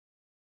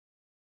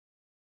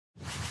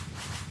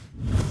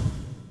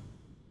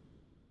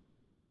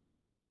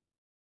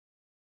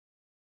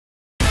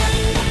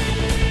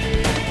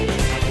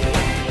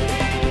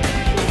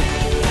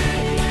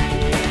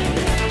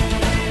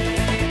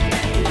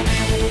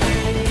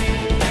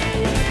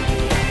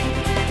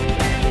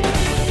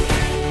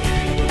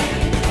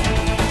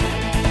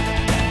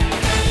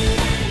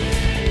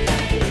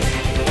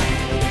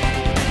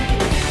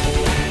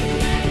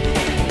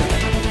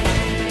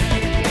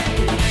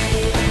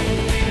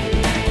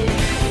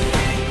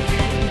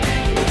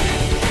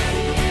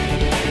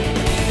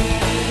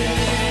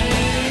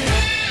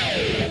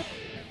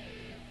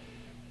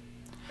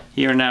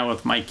here now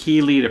with Mike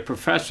Keeley, the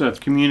professor of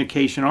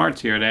communication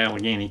arts here at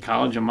Allegheny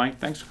College. And Mike,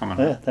 thanks for coming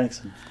on. Yeah,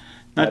 thanks.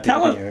 Now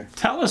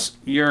tell us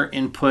your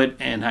input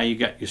and how you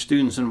got your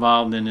students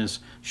involved in this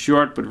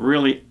short but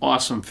really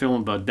awesome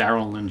film about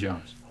Darryl and Lynn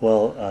Jones.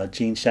 Well,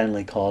 Gene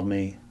Shenley called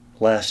me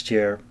last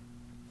year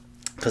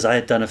because I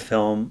had done a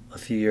film a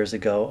few years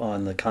ago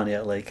on the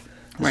Conneaut Lake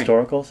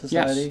Historical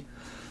Society, yes.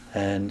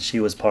 And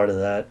she was part of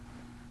that.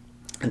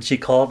 And she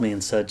called me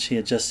and said she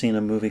had just seen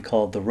a movie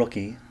called The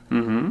Rookie,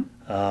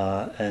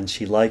 and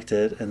she liked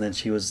it. And then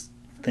she was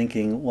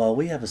thinking, well,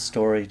 we have a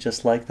story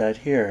just like that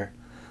here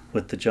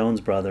with the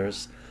Jones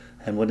brothers,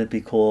 and wouldn't it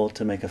be cool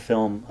to make a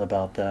film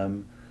about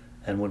them,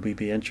 and would we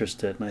be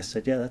interested? And I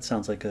said, yeah, that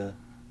sounds like a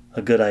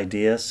good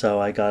idea. So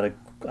I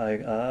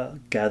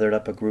gathered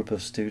up a group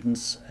of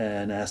students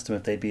and asked them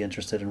if they'd be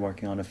interested in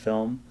working on a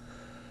film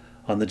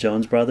on the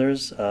Jones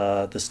brothers.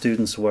 The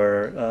students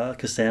were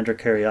Cassandra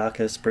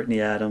Kariakis,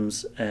 Brittany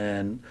Adams,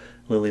 and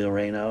Lily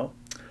Loreno.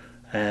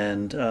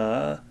 And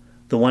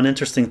the one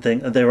interesting thing,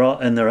 they've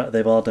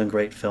all done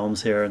great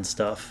films here and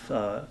stuff.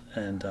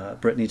 And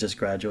Brittany just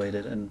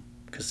graduated, and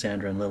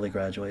Cassandra and Lily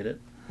graduated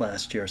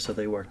last year, so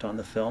they worked on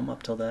the film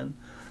up till then,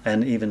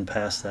 and even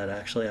past that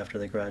actually after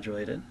they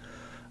graduated.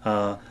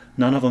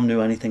 None of them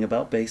knew anything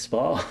about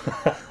baseball.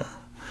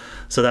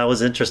 So that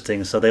was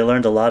interesting. So they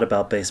learned a lot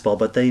about baseball,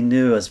 but they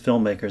knew as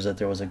filmmakers that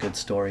there was a good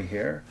story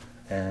here.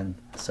 And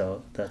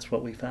so that's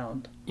what we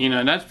found. You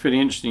know, that's pretty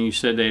interesting. You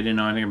said they didn't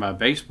know anything about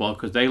baseball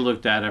because they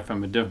looked at it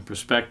from a different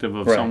perspective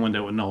of someone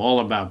that would know all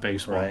about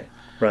baseball.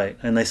 Right.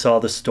 And they saw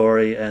the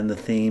story and the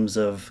themes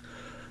of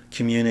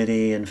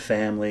community and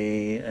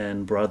family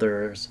and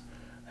brothers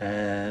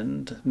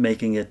and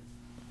making it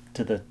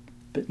to the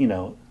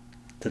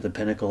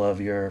pinnacle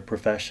of your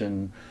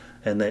profession,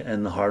 and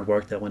the hard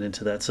work that went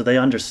into that. So they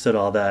understood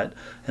all that,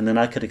 and then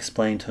I could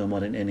explain to them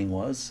what an inning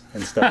was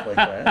and stuff like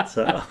that.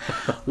 So,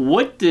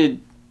 what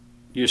did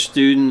your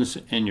students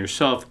and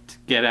yourself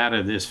get out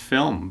of this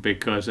film,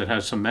 because it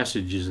has some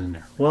messages in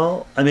there?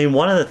 Well, I mean,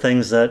 one of the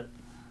things that,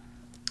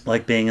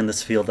 like being in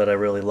this field that I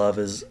really love,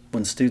 is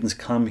when students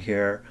come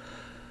here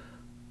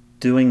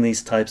doing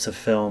these types of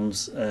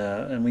films,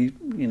 and we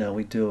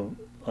do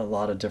a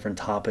lot of different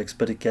topics,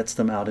 but it gets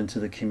them out into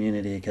the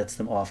community, it gets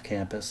them off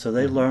campus. So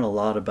they learn a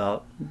lot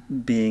about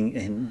being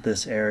in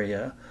this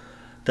area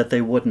that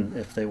they wouldn't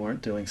if they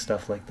weren't doing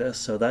stuff like this.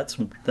 So that's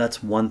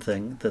one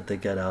thing that they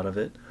get out of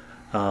it.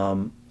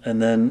 And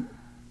then,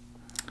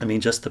 I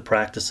mean, just the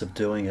practice of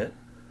doing it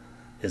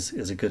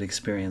is a good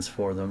experience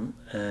for them.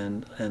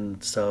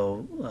 And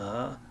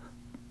so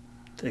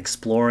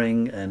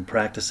exploring and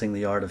practicing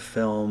the art of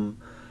film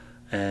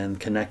and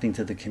connecting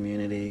to the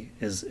community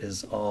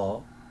is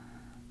all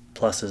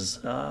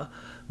pluses.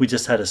 We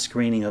just had a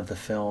screening of the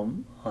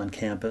film on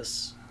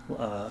campus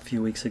a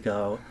few weeks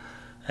ago,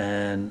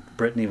 and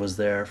Brittany was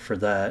there for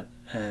that,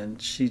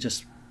 and she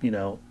just,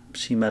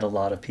 she met a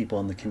lot of people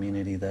in the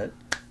community that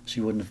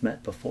she wouldn't have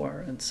met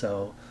before, and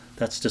so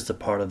that's just a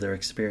part of their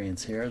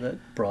experience here that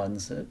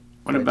broadens it.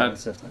 What about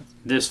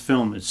this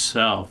film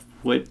itself?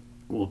 What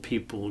will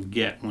people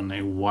get when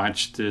they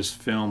watch this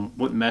film?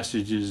 What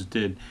messages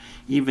did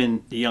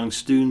even the young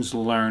students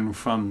learn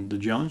from the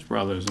Jones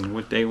brothers and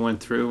what they went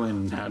through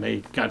and how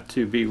they got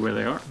to be where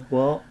they are?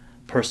 Well,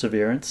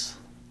 perseverance,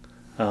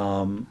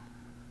 and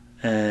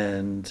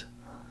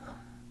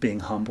being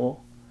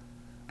humble,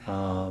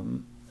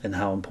 and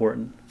how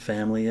important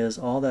family is.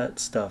 All that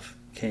stuff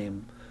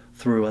came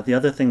through. The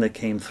other thing that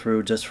came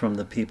through just from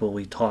the people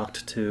we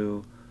talked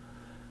to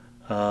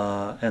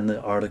and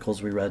the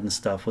articles we read and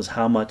stuff was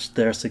how much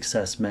their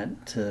success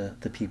meant to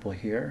the people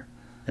here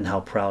and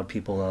how proud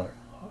people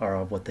are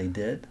of what they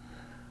did,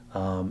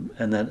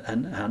 and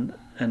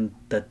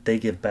that they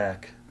give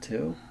back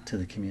to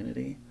the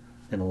community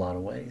in a lot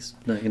of ways.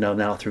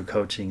 Now through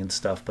coaching and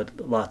stuff,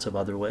 but lots of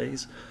other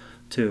ways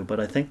too. But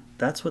I think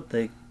that's what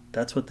they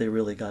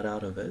really got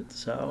out of it.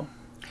 So,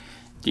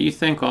 do you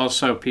think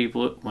also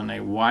people, when they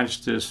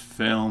watch this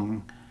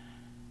film,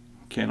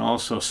 can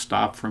also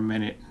stop for a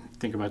minute,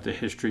 think about the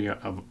history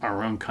of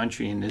our own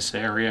country in this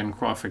area in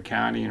Crawford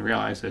County, and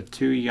realize that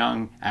two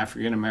young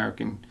African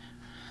American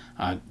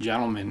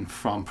gentlemen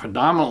from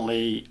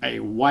predominantly a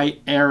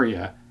white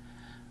area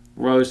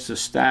rose to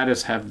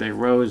status, they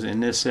rose in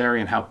this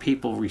area, and how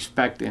people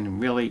respect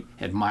and really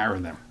admire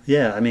them?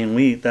 Yeah, I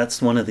mean,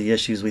 that's one of the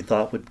issues we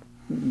thought would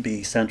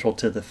be central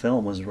to the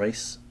film, was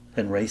race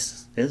and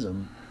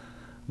racism,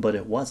 but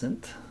it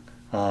wasn't.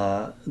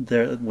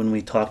 When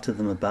we talked to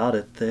them about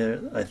it,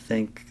 I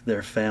think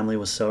their family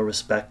was so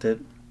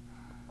respected,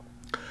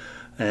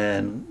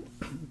 and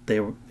they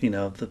were,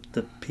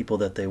 the people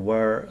that they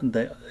were,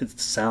 it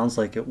sounds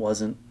like it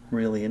wasn't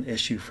really an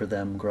issue for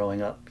them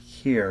growing up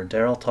here.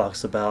 Darryl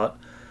talks about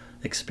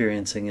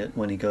experiencing it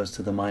when he goes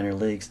to the minor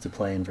leagues to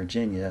play in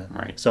Virginia,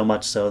 right. So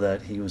much so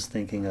that he was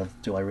thinking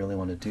of, do I really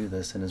want to do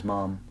this? And his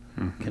mom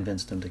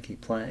convinced him to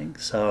keep playing.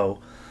 So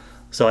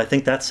I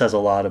think that says a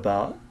lot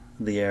about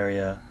the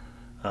area.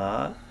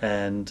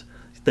 And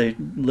they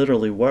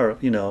literally were,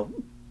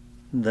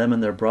 them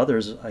and their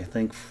brothers, I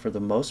think, for the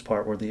most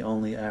part, were the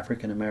only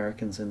African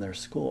Americans in their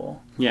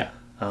school. Yeah.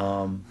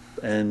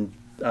 And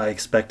I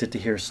expected to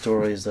hear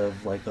stories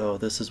of like, oh,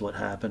 this is what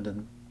happened,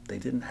 and they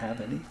didn't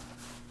have any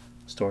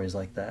stories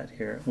like that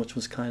here, which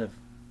was kind of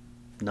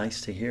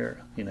nice to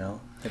hear. You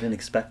know, I didn't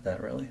expect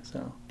that really.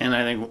 So. And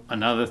I think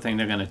another thing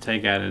they're going to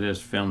take out of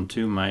this film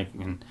too, Mike,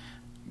 and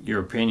your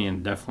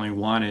opinion, definitely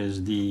one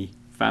is the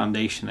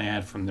foundation they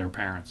had from their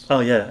parents. Oh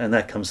yeah, and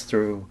that comes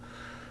through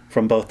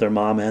from both their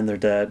mom and their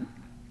dad.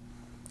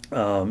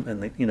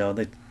 And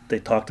they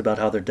talked about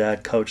how their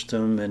dad coached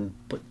them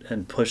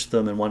and pushed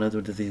them and wanted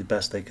them to be the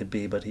best they could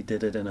be, but he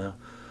did it in a.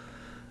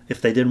 If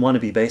they didn't want to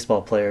be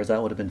baseball players,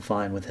 that would have been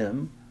fine with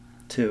him,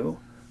 too.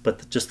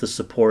 But just the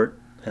support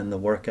and the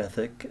work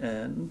ethic,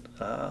 and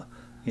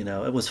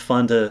it was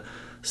fun to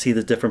see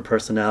the different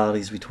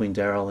personalities between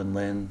Darryl and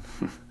Lynn.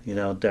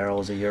 Darryl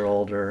was a year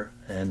older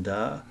and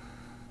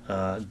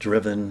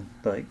driven,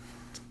 like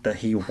that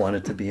he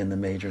wanted to be in the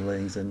major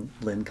leagues, and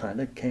Lynn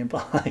kind of came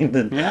behind.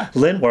 And yeah.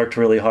 Lynn worked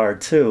really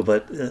hard too,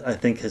 but I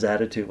think his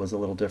attitude was a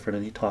little different,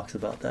 and he talks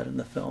about that in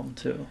the film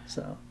too.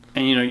 So.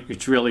 And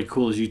it's really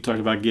cool as you talked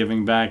about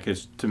giving back.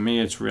 To me,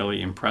 it's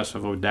really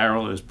impressive.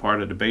 Darryl is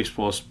part of the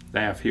baseball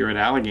staff here at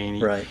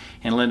Allegheny, right?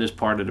 And Lynn is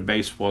part of the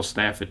baseball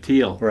staff at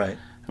Teal, right?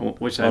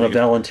 Which on a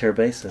volunteer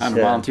basis. On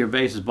a volunteer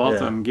basis, both of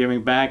them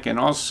giving back and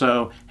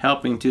also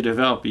helping to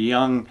develop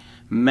young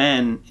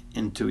men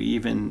into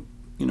even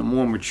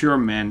more mature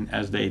men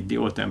as they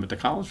deal with them at the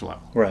college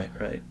level. Right.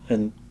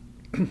 And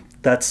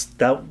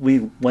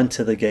we went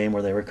to the game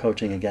where they were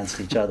coaching against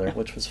each other,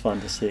 which was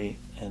fun to see.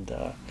 And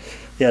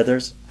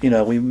there's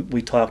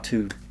we talked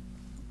to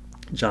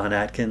John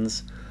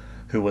Atkins,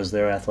 who was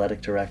their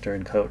athletic director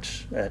and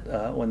coach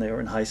at when they were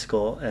in high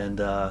school,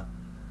 and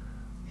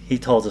he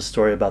told a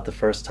story about the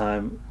first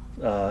time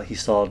he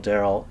saw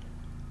Darryl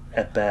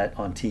at bat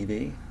on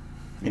TV.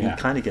 And he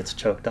kind of gets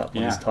choked up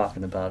when he's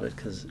talking about it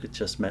because it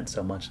just meant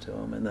so much to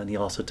him. And then he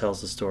also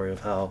tells the story of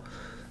how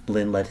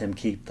Lynn let him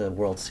keep the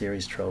World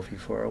Series trophy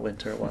for a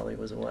winter while he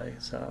was away.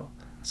 So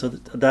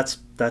that's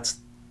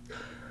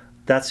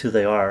who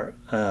they are.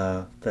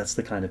 That's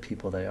the kind of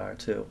people they are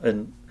too.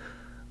 And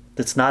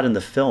it's not in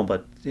the film,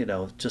 but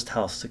just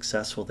how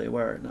successful they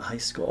were in high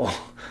school.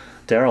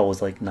 Darryl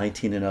was like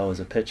 19-0 as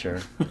a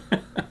pitcher.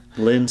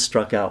 Lynn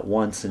struck out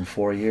once in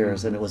 4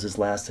 years, and it was his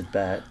last at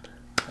bat.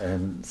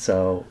 And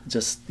so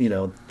just,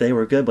 they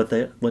were good, but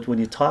when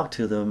you talk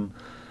to them,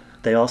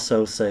 they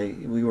also say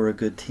we were a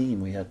good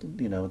team. We had,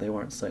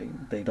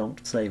 they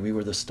don't say we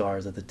were the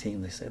stars of the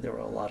team. They say there were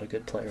a lot of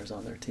good players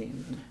on their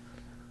team.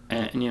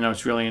 And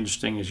it's really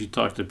interesting as you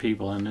talk to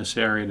people in this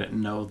area that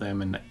know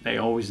them, and they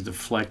always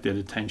deflected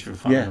attention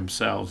from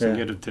themselves and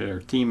get it to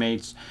their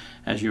teammates,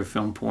 as your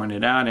film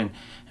pointed out. And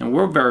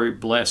we're very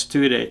blessed,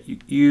 too, that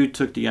you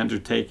took the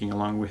undertaking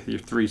along with your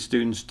 3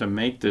 students to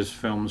make this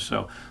film.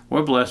 So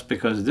we're blessed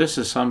because this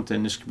is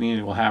something this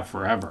community will have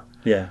forever.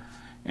 Yeah.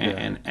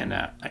 And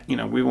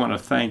we want to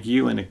thank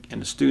you and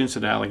the students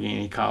at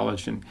Allegheny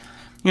College. And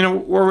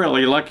we're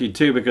really lucky,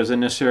 too, because in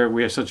this area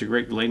we have such a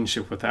great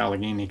relationship with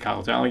Allegheny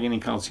College. Allegheny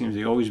College seems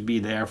to always be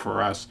there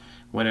for us,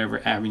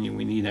 whatever avenue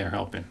we need their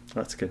help in.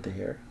 That's good to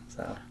hear.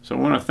 So I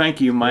want to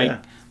thank you, Mike.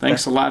 Yeah.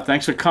 Thanks a lot.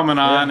 Thanks for coming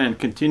on and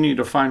continue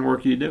the fine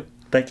work you do.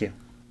 Thank you.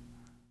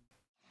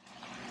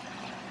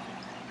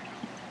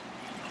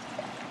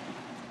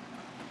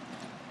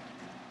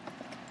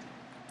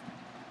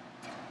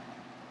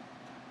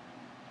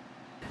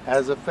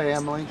 As a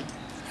family,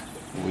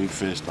 we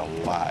fished a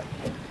lot.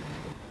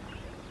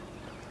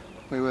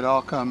 We would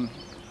all come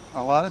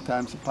a lot of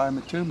times to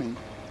Pymatumi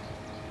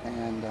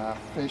and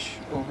fish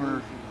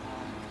over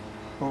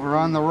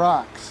on the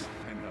rocks.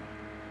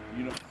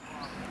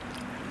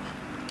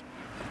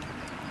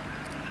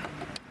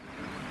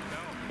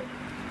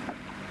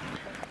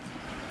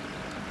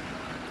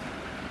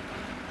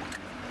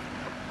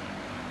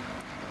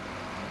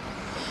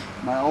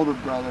 My older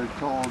brother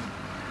told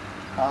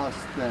us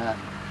that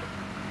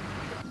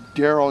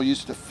Darryl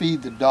used to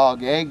feed the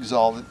dog eggs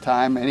all the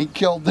time, and he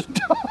killed the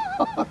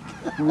dog.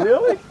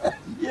 Really?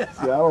 Yeah.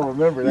 See, I don't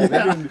remember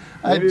that.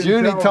 Yeah.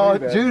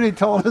 Judy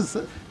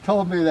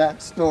told me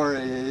that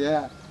story.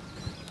 Yeah.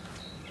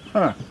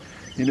 Huh.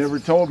 He never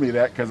told me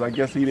that because I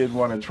guess he didn't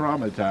want to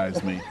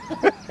traumatize me.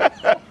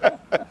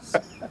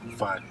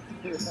 Fine.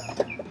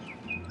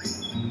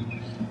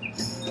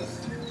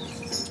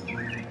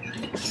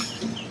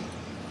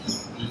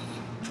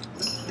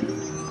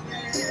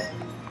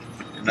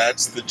 And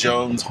that's the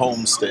Jones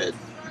homestead.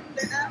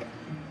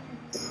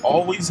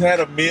 Always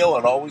had a meal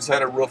and always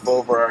had a roof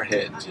over our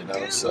heads,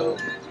 so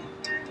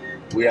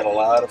we had a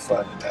lot of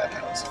fun in that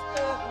house.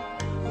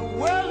 The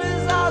world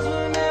is ours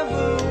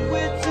whenever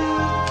we're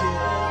together.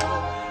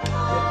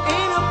 There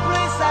ain't a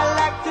place I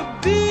like to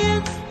be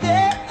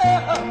instead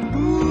of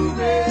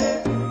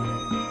moving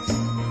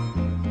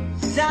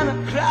down a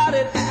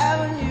crowded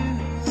avenue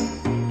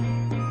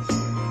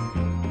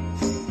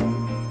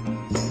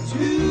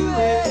to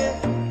it.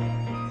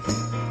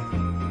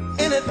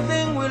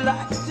 Anything we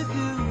like to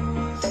do.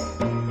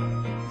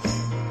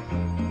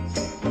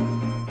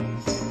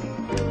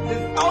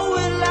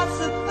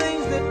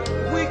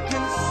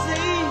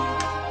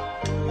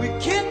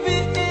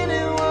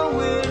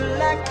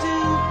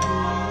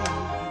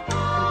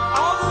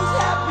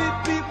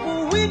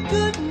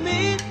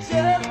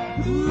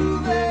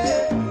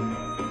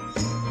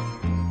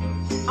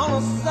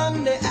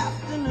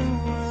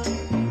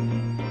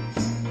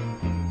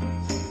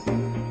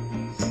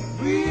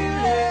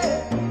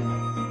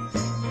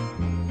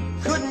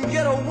 didn't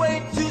get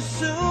away too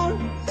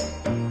soon.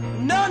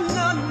 No,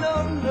 no,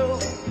 no, no.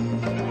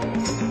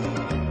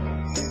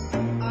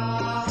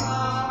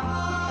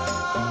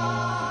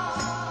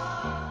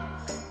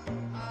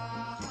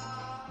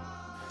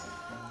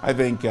 I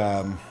think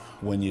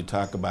when you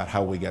talk about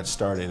how we got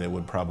started, it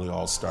would probably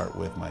all start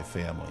with my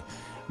family.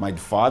 My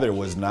father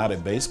was not a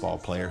baseball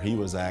player. He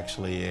was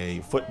actually a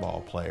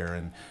football player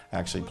and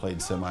actually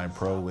played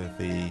semi-pro with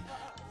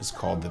it's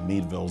called the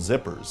Meadville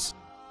Zippers.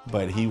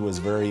 But he was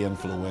very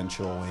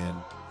influential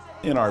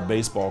in our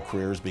baseball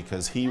careers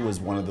because he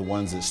was one of the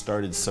ones that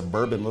started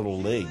Suburban Little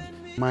League.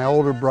 My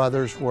older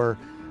brothers were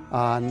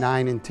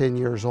 9 and 10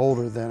 years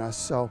older than us,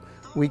 so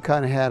we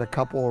kind of had a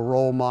couple of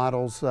role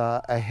models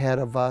ahead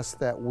of us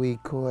that we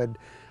could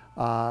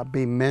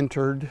be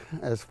mentored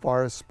as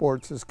far as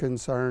sports is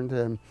concerned.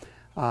 And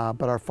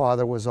but our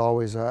father was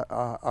always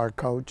our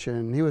coach,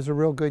 and he was a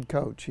real good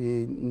coach.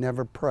 He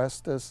never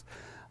pressed us,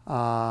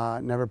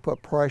 never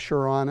put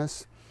pressure on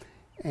us,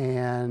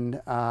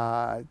 and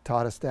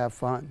taught us to have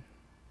fun.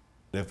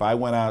 If I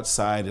went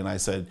outside and I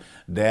said,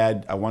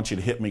 "Dad, I want you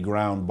to hit me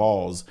ground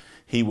balls,"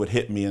 he would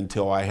hit me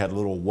until I had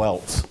little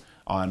welts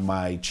on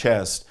my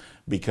chest,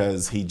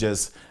 because he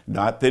just,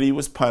 not that he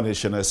was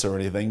punishing us or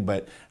anything,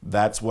 but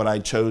that's what I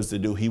chose to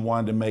do. He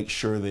wanted to make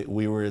sure that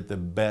we were at the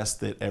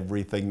best at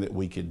everything that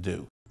we could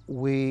do.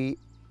 We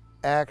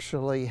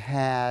actually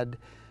had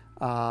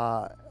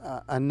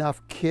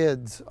enough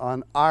kids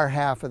on our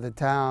half of the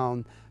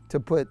town to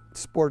put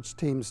sports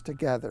teams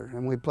together,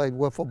 and we played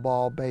wiffle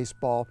ball,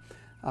 baseball,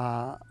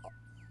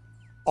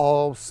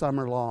 all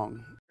summer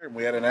long.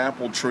 We had an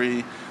apple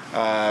tree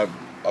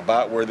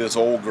about where this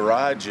old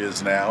garage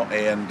is now,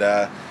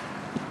 and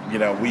you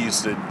know, we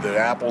used to, the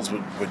apples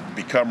would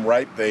become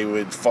ripe, they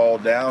would fall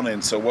down,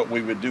 and so what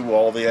we would do,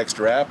 all the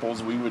extra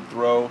apples, we would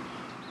throw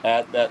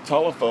at that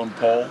telephone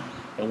pole,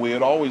 and we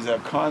would always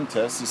have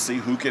contests to see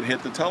who could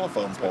hit the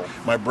telephone pole.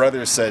 My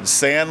brother said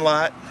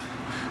Sandlot,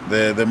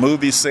 the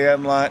movie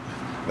Sandlot,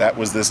 that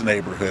was this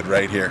neighborhood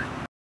right here.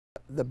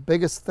 The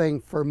biggest thing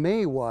for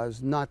me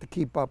was not to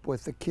keep up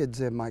with the kids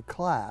in my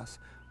class,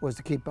 was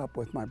to keep up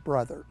with my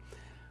brother,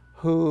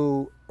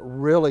 who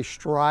really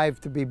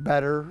strived to be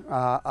better,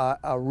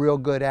 a real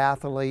good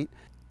athlete.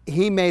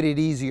 He made it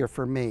easier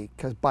for me,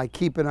 because by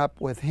keeping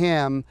up with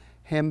him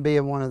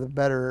being one of the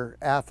better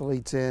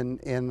athletes in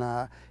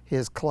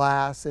his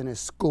class, in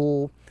his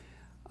school,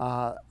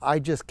 I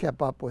just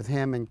kept up with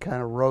him and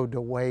kind of rode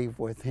the wave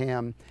with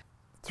him.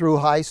 Through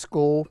high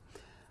school,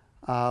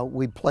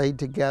 we played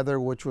together,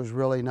 which was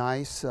really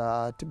nice,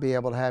 to be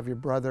able to have your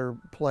brother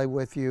play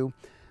with you.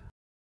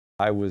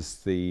 I was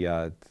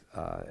the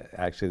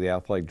actually the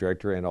athletic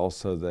director and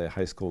also the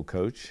high school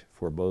coach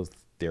for both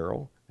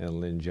Darryl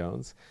and Lynn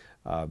Jones.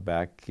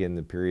 Back in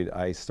the period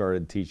I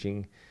started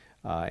teaching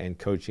and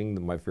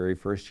coaching my very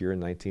first year in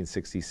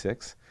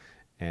 1966,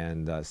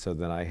 and so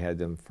then I had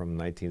them from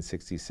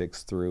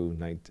 1966 through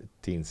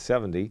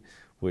 1970,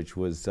 which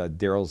was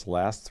Darryl's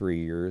last 3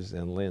 years,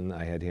 and Lynn,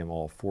 I had him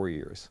all 4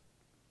 years.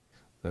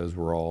 Those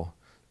were all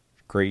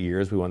great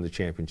years. We won the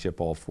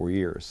championship all 4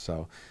 years,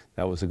 so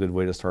that was a good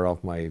way to start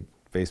off my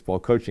baseball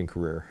coaching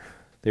career.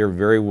 They were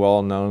very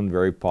well known,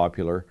 very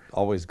popular,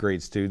 always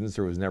great students.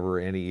 There was never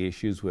any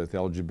issues with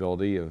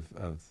eligibility of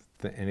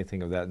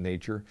anything of that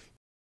nature.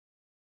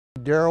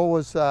 Darryl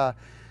was the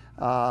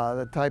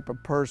type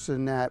of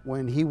person that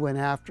when he went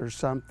after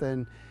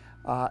something,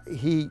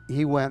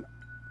 he went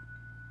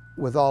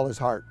with all his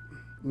heart.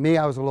 Me,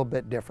 I was a little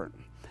bit different.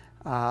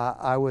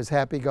 I was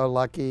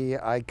happy-go-lucky.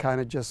 I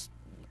kind of just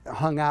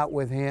hung out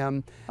with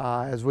him.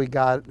 As we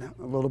got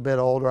a little bit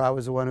older, I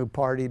was the one who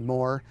partied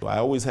more. I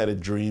always had a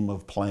dream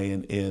of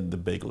playing in the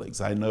big leagues.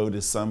 I know to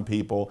some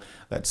people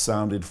that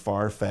sounded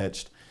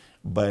far-fetched,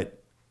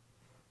 but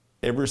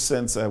ever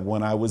since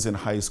when I was in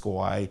high school,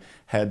 I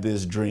had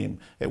this dream.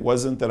 It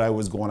wasn't that I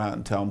was going out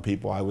and telling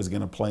people I was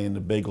going to play in the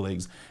big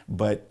leagues,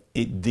 but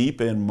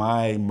deep in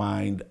my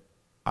mind,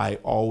 I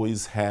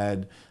always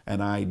had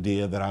an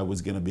idea that I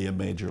was going to be a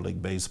Major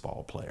League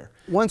Baseball player.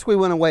 Once we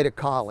went away to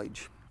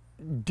college,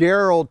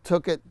 Darryl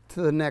took it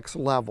to the next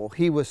level.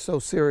 He was so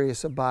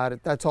serious about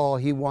it. That's all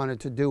he wanted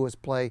to do was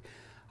play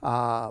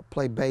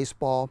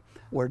baseball.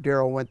 Where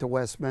Darryl went to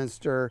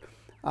Westminster,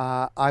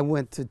 I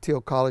went to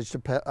Teal College to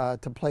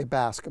play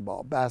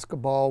basketball.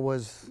 Basketball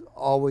was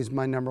always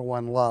my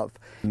 #1 love.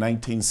 In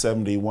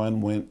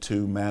 1971, went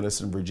to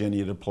Madison,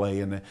 Virginia to play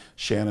in the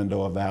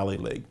Shenandoah Valley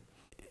League.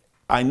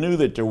 I knew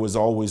that there was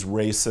always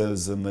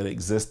racism that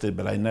existed,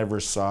 but I never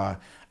saw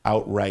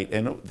outright,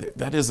 and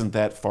that isn't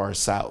that far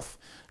south,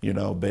 you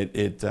know, but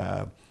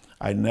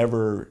I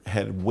never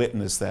had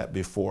witnessed that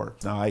before.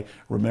 Now, I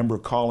remember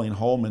calling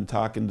home and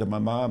talking to my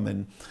mom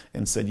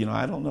and said, you know,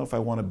 I don't know if I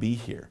want to be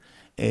here.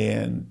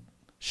 And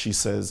she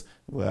says,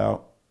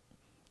 well,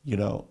 you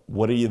know,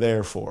 what are you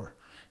there for?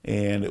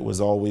 And it was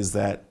always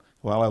that,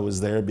 well, I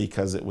was there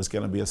because it was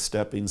going to be a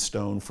stepping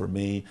stone for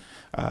me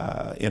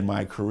in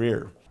my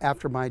career.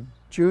 After my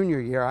junior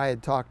year, I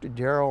had talked to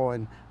Darryl,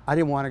 and I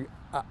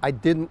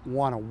didn't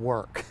want to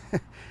work.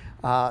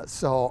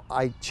 So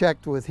I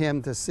checked with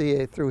him to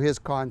see through his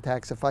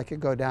contacts if I could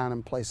go down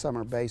and play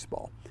summer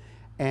baseball.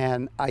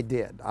 And I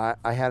did.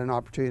 I had an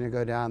opportunity to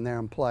go down there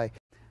and play.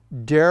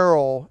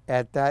 Darryl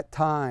at that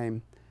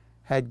time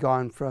had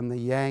gone from the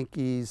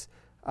Yankees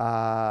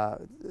to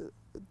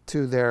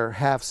their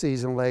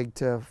half-season league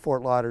to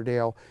Fort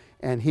Lauderdale,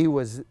 and he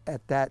was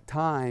at that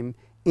time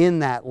in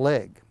that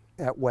league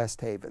at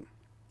West Haven.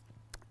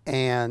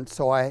 And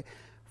so I,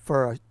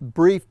 for a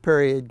brief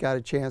period, got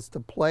a chance to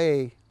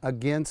play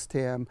against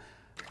him.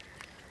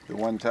 The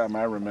one time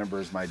I remember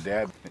is my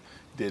dad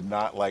did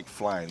not like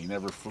flying. He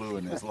never flew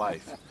in his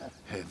life.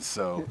 And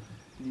so,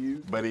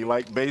 but he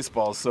liked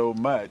baseball so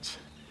much,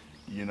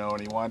 you know, and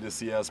he wanted to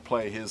see us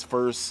play. His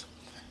first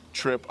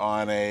trip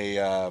on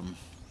a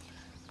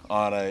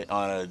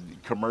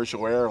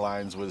commercial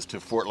airlines was to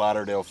Fort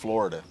Lauderdale,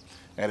 Florida,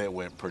 and it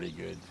went pretty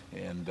good.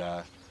 And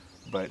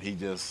but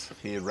he'd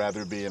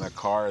rather be in a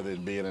car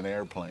than be in an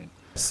airplane.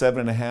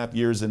 7.5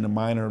 years in the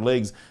minor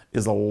leagues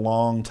is a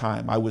long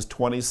time. I was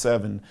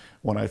 27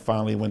 when I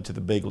finally went to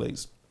the big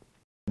leagues.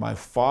 My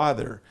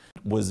father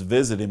was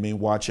visiting me,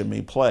 watching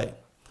me play.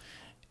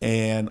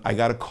 And I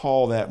got a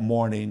call that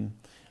morning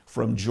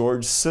from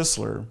George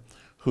Sisler,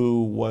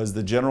 who was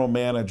the general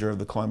manager of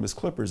the Columbus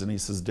Clippers. And he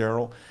says,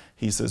 Darryl,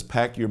 he says,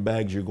 pack your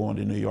bags, you're going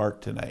to New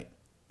York tonight.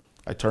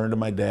 I turned to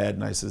my dad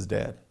and I says,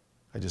 Dad,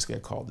 I just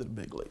got called to the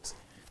big leagues.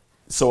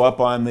 So up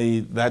on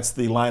that's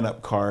the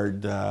lineup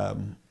card,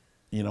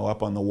 you know,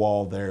 up on the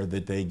wall there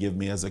that they give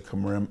me as a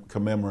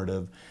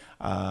commemorative.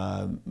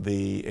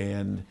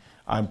 And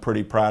I'm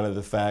pretty proud of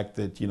the fact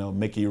that, you know,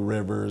 Mickey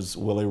Rivers,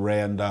 Willie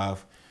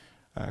Randolph,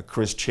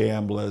 Chris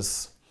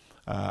Chambliss.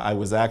 I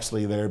was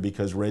actually there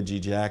because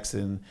Reggie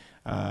Jackson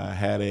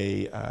had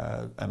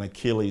an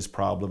Achilles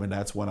problem, and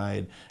that's when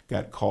I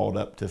got called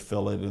up to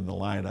fill it in the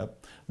lineup.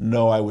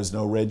 No, I was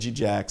no Reggie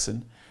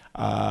Jackson,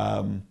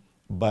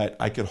 but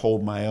I could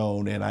hold my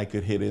own and I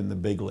could hit in the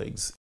big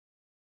leagues.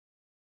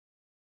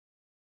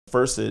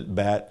 First at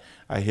bat,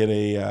 I hit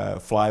a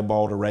fly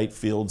ball to right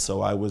field,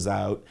 so I was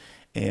out.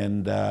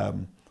 And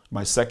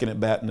my second at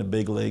bat in the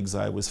big leagues,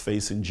 I was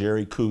facing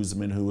Jerry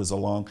Kuzman, who was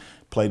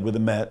played with the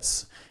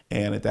Mets,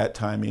 and at that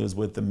time he was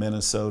with the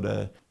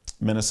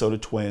Minnesota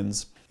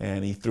Twins.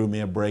 And he threw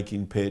me a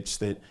breaking pitch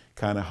that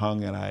kind of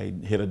hung, and I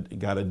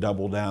got a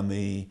double down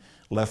the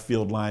left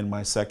field line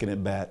my second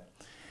at bat.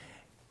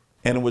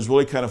 And it was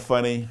really kind of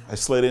funny. I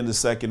slid into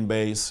second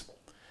base.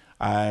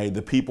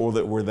 The people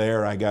that were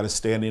there, I got a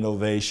standing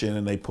ovation,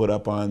 and they put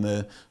up on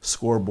the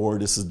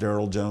scoreboard, this is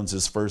Darryl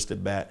Jones' first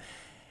at bat.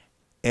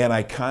 And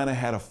I kind of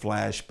had a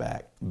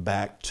flashback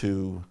back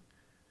to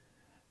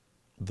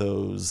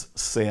those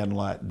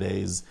Sandlot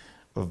days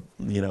of,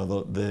 you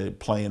know, the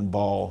playing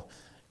ball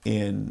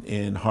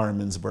in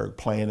Harmonsburg,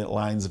 playing at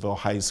Linesville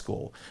High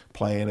School,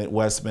 playing at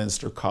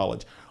Westminster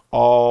College,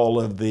 all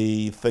of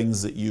the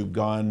things that you've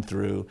gone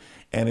through.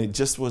 And it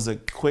just was a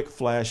quick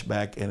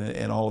flashback,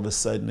 and all of a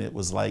sudden it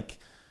was like,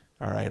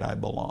 all right, I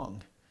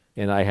belong.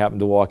 And I happened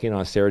to walk in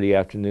on Saturday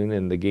afternoon,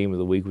 and the game of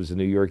the week was the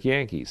New York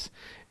Yankees.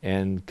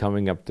 And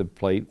coming up to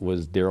plate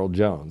was Darryl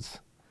Jones.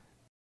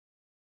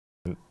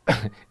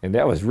 And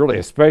that was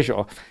really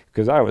special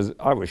because I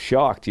was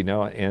shocked, you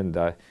know. And,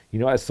 you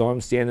know, I saw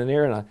him standing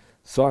there, and I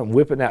saw him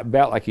whipping that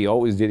bat like he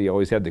always did. He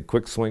always had the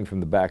quick swing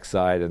from the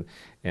backside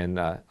and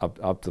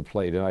up the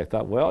plate. And I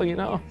thought, well, you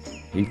know,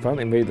 he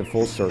finally made the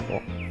full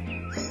circle.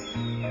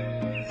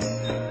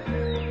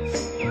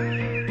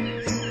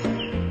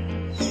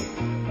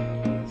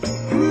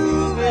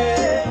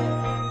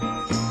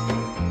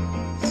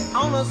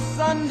 On a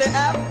Sunday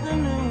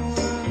afternoon,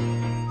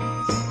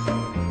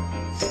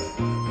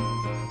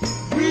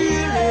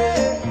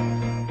 really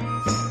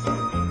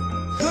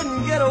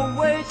couldn't get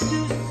away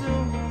too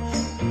soon.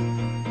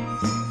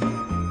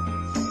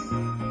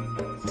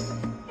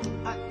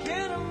 I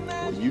can't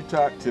imagine. When you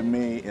talked to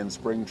me in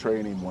spring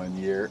training one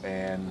year,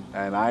 and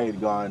I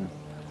had gone,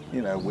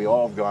 you know, we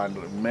all have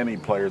gone, many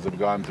players have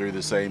gone through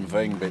the same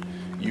thing, but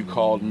you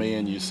called me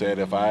and you said,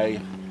 if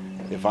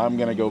I'm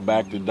going to go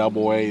back to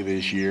Double-A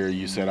this year,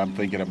 you said, I'm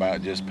thinking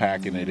about just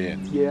packing it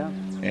in. Yeah.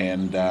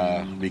 And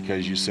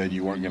because you said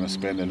you weren't going to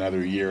spend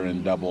another year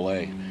in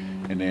Double-A.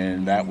 And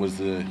then that was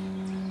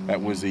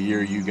the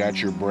year you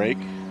got your break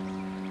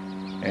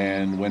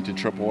and went to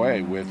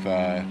Triple-A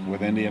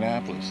with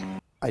Indianapolis.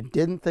 I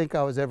didn't think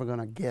I was ever going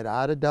to get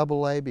out of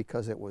Double-A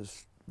because it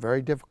was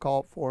very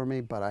difficult for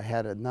me, but I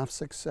had enough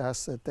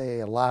success that they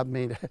allowed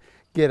me to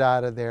get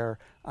out of there.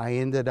 I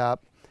ended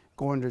up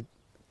going to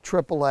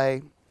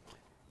Triple-A.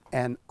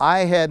 And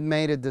I had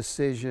made a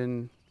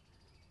decision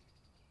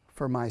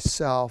for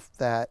myself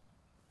that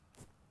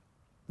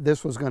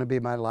this was going to be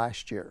my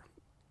last year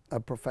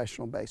of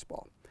professional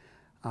baseball.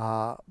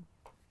 I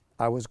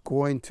was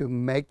going to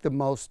make the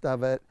most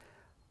of it.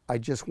 I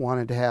just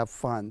wanted to have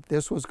fun.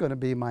 This was going to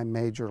be my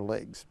major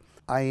leagues.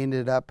 I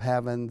ended up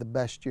having the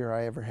best year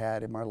I ever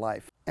had in my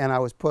life. And I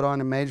was put on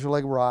a major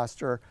league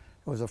roster.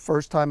 It was the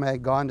first time I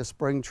had gone to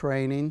spring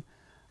training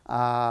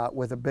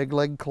with a big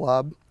league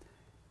club.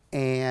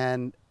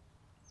 And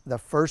the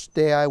first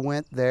day I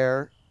went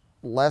there,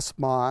 Les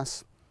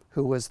Moss,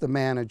 who was the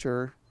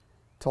manager,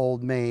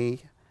 told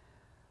me,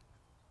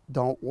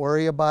 "Don't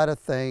worry about a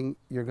thing,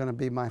 you're going to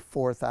be my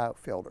 4th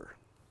outfielder."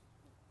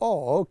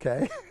 Oh,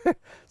 okay.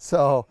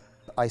 So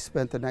I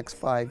spent the next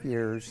 5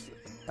 years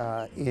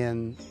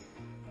in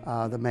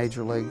the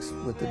major leagues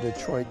with the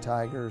Detroit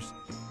Tigers.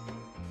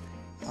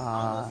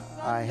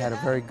 I had a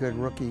very good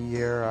rookie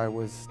year. I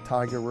was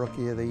Tiger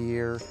Rookie of the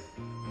Year.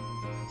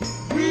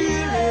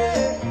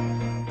 Really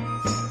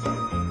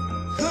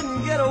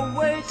couldn't get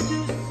away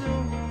too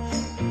soon.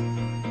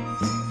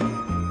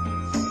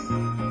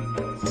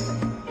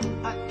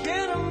 I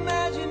can't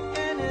imagine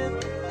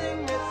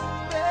anything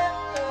that's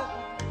better.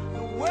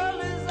 The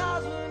world is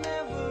ours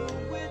whenever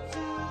we're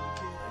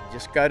together.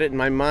 Just got it in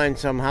my mind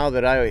somehow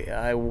that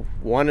I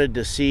wanted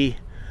to see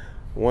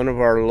one of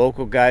our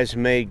local guys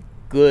make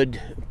good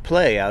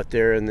play out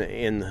there in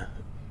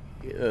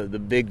the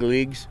big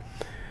leagues.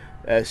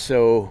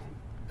 So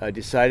I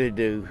decided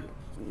to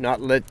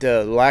not let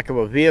the lack of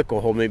a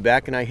vehicle hold me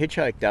back, and I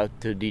hitchhiked out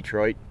to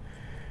Detroit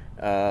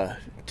to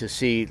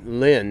see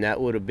Lynn.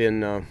 That would have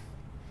been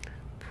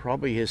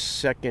probably his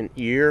 2nd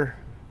year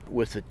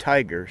with the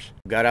Tigers.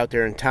 Got out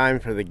there in time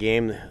for the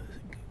game. The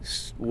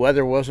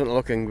weather wasn't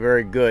looking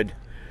very good,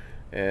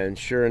 and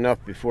sure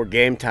enough, before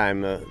game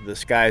time, the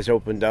skies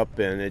opened up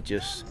and it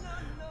just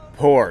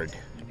poured,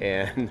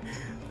 and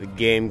the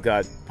game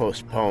got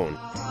postponed.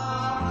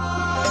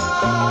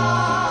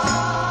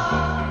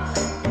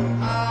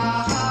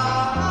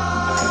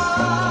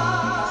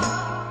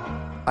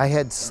 I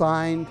had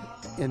signed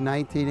in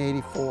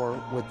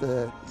 1984 with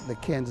the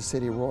Kansas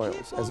City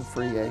Royals as a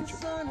free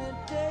agent.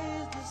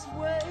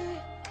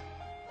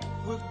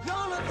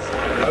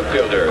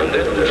 Outfielder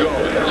Lynn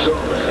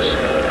Jones.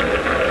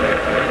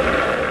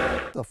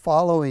 The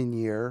following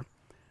year,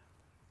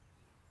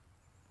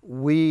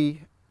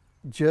 we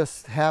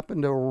just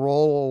happened to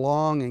roll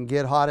along and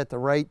get hot at the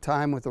right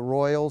time with the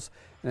Royals,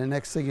 and the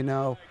next thing you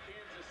know,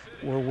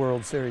 we're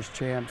World Series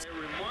champs. A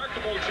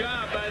remarkable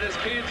job by this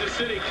Kansas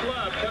City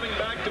club, coming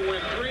back to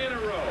win 3 in a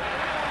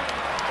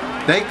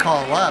row. They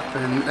call up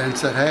and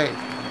said, "Hey,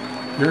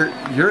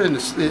 you're in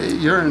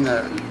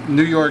the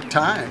New York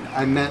Times."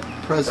 I met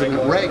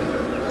President Reagan.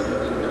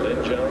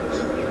 Lynn Jones,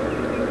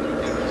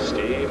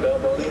 Steve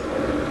Belmoni,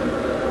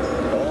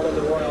 all of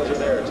the Royals are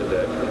there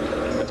today.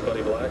 That's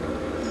Buddy Black.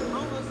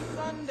 On a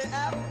Sunday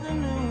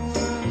afternoon,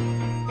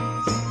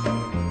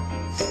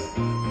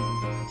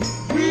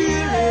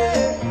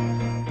 really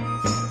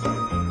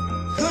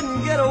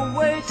couldn't get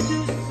away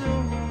too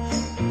soon.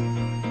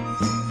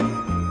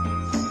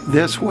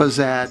 This was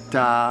at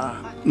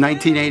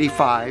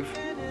 1985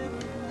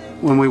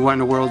 when we won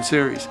the World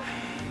Series.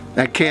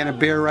 That can of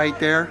beer right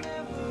there,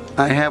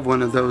 I have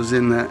one of those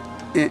in the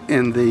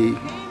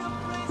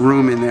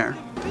room in there.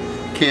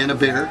 Can of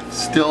beer,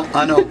 still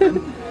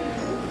unopened.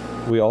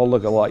 We all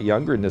look a lot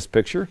younger in this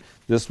picture.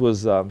 This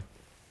was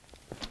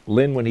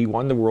Lynn when he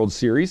won the World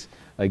Series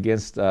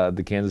against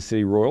the Kansas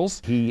City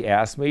Royals. He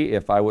asked me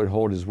if I would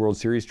hold his World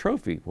Series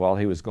trophy while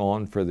he was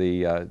gone for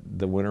the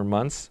winter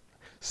months.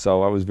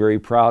 So I was very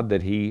proud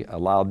that he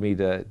allowed me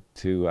to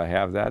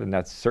have that, and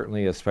that's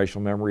certainly a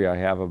special memory I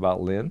have about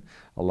Lynn,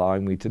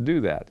 allowing me to do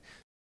that.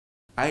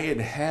 I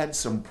had had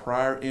some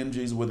prior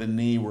injuries with a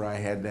knee where I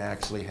had to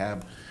actually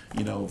have,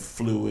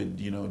 fluid,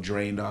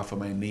 drained off of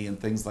my knee and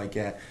things like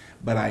that.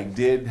 But I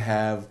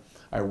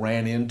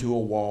ran into a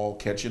wall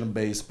catching a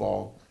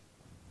baseball,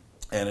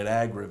 and it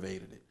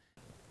aggravated it.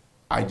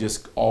 I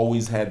just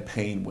always had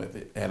pain with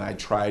it, and I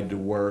tried to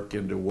work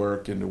and to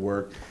work and to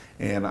work.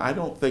 And I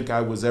don't think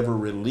I was ever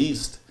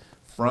released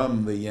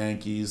from the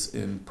Yankees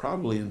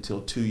probably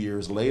until 2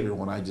 years later,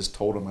 when I just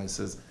told him, I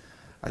says,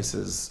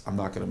 I'm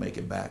not going to make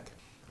it back.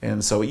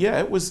 And so, yeah,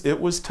 it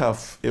was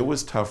tough. It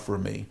was tough for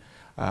me.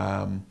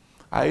 I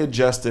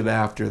adjusted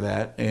after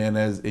that, and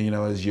as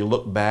you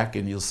look back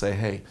and you'll say,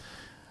 hey,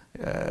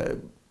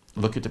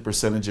 look at the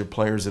percentage of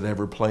players that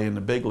ever play in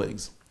the big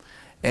leagues.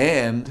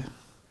 And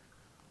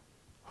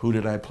who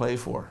did I play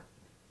for?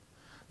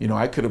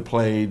 I could have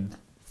played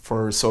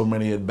for so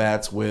many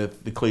at-bats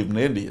with the Cleveland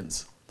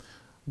Indians,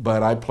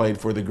 but I played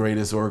for the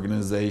greatest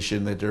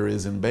organization that there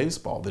is in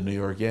baseball, the New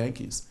York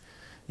Yankees.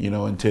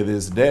 And to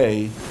this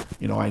day,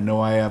 I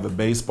know I have a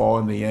baseball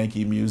in the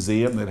Yankee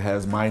Museum that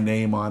has my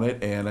name on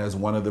it, and as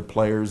one of the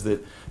players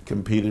that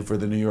competed for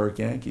the New York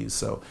Yankees.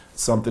 So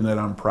something that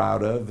I'm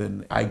proud of,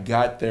 and I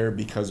got there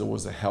because it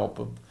was the help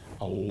of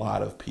a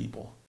lot of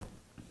people.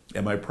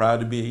 Am I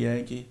proud to be a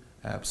Yankee?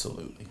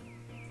 Absolutely.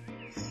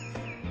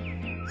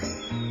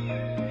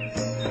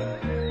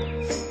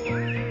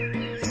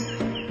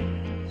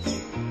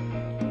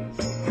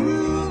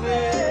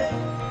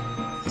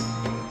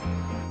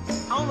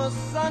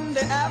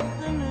 Sunday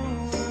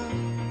afternoon.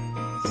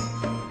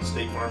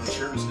 State Farm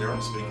Insurance,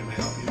 Darryl speaking, may I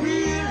help you?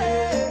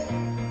 Really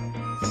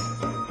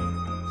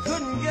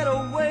couldn't get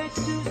away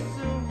too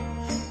soon.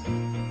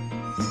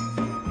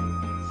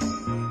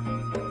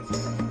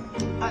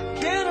 I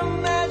can't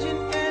imagine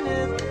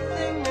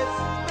anything that's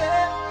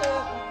better.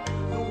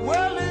 The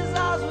world is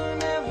ours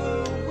whenever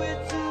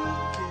we're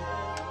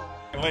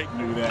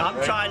together. I'm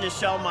trying trying to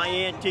sell my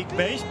antique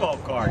baseball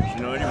cards.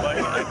 You know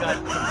anybody? I got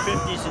some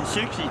 50s and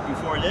 60s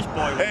before this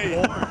boy was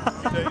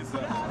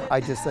born. I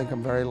just think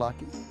I'm very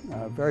lucky,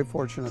 very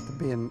fortunate to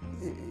be in,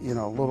 you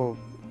know,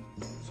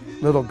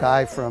 little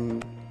guy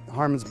from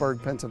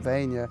Harmonsburg,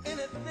 Pennsylvania,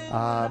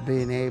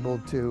 being able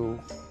to,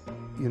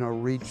 you know,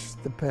 reach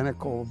the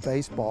pinnacle of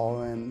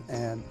baseball, and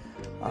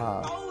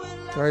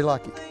very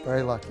lucky,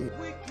 very lucky.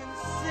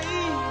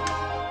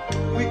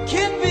 We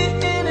can be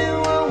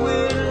anyone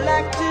we'd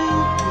like to be.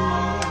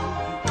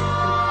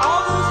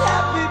 All those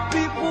happy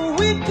people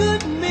we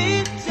could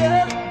meet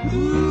just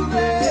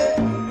moving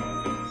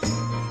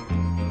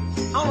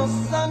on a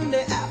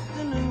Sunday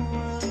afternoon.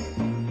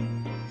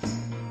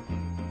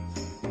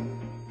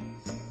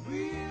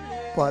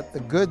 But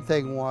the good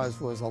thing was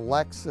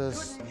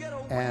Alexis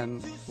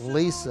and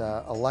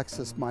Lisa,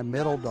 Alexis, my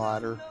middle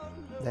daughter,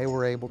 they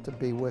were able to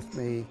be with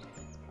me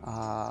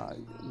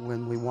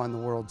when we won the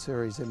World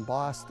Series in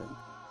Boston.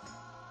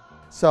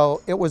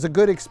 So it was a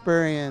good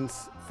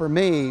experience for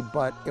me,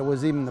 but it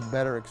was even the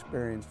better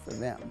experience for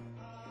them.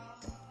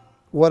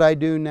 What I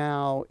do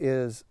now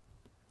is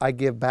I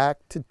give back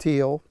to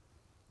Teal,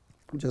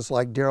 just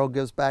like Darryl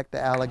gives back to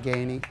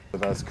Allegheny.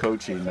 With us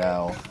coaching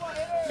now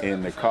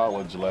in the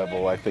college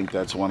level, I think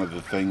that's one of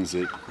the things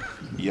that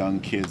young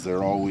kids,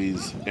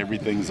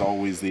 everything's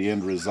always the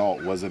end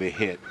result. Was it a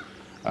hit?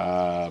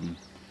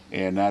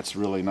 And that's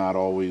really not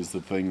always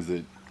the things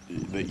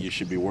that you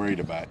should be worried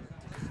about.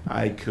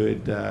 I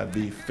could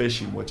be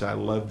fishing, which I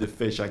love to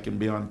fish. I can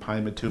be on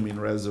Pymatuming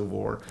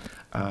Reservoir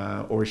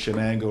or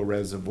Shenango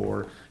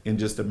Reservoir in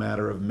just a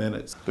matter of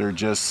minutes. They're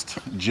just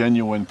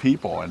genuine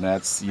people, and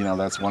that's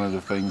one of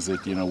the things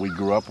that we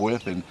grew up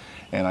with, and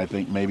I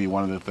think maybe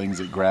one of the things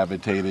that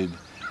gravitated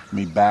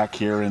me back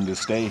here and to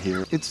stay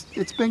here. It's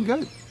been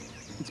good.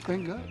 It's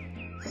been good.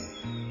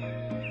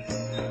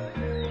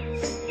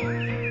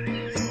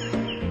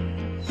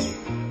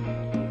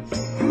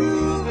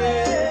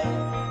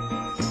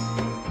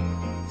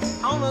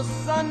 On a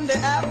Sunday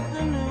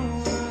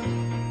afternoon,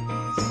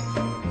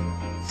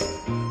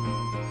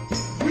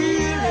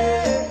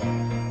 really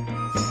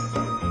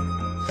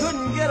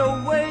couldn't get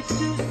away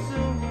too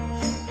soon.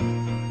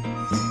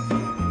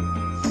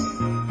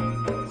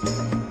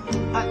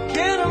 I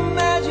can't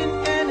imagine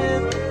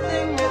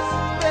anything that's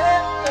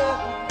better.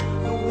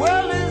 The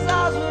world is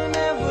ours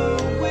whenever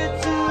we're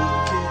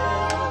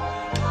together.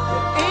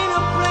 There ain't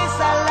a place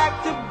I like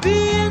to be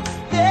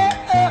instead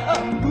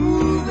of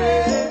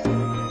moving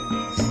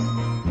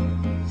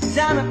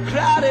down a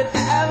crowded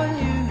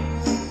avenue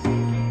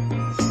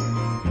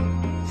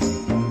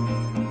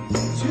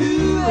to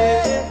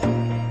it.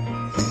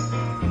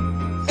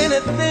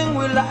 Anything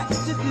we like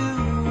to do.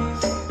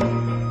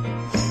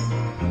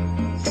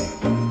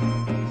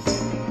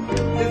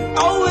 There's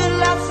always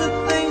lots of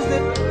things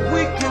that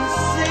we can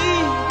see.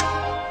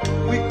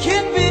 We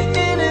can be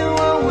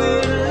anyone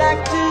we'd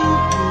like to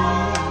be.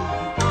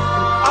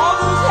 And all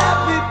those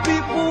happy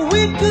people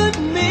we could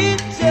meet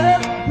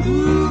just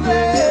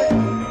moving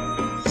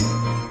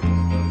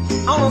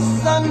on a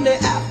Sunday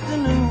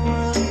afternoon.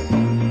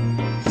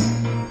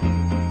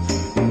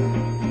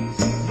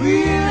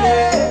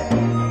 Really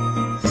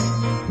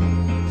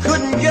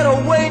couldn't get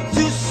away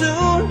too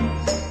soon.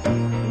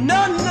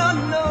 No, no,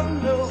 no,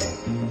 no.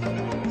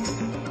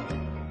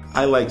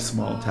 I like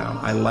small town.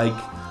 I like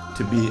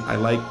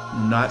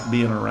not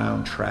being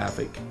around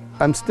traffic.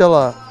 I'm still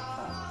a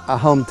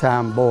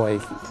hometown boy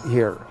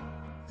here.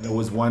 There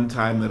was one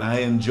time that I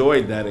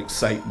enjoyed that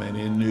excitement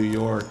in New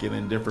York and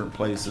in different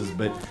places,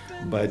 but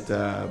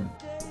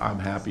I'm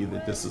happy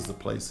that this is the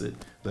place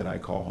that I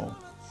call home.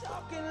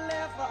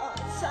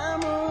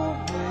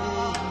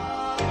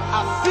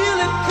 I feel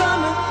it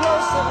coming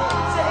closer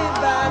day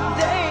by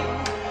day.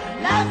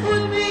 Life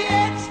will be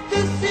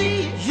ecstasy,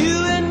 you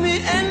and me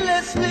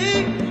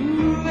endlessly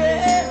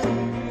moving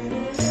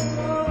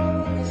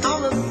on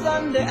a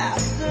Sunday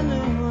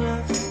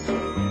afternoon.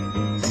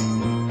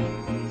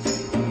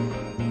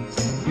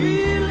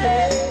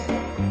 Really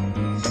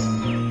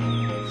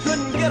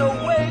couldn't get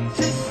away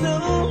too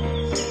soon.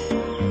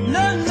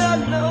 No, no,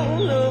 no,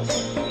 no.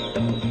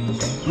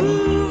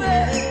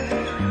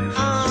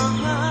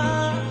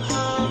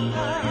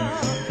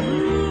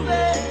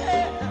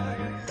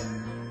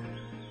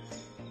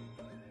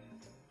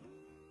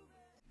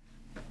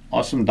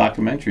 Awesome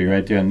documentary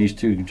right there on these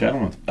two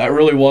gentlemen. That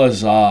really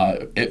was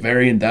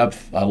very in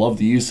depth. I love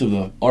the use of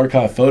the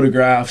archive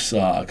photographs,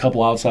 a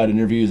couple outside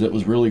interviews. It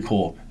was really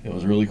cool. It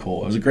was really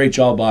cool. It was a great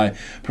job by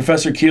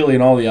Professor Keeley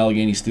and all the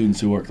Allegheny students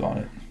who worked on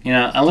it.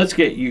 And let's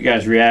get you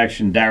guys'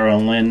 reaction, Darryl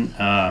and Lynn.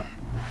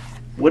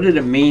 What did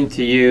it mean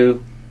to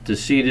you to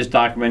see this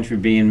documentary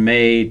being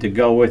made, to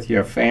go with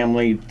your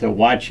family, to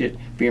watch it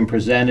being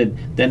presented?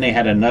 Then they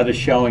had another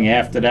showing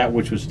after that,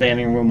 which was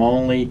standing room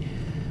only.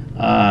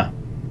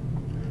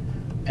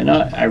 And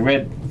I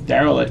read,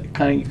 Darryl, that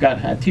you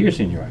had tears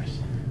in your eyes.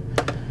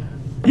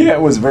 Yeah,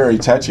 it was very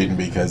touching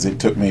because it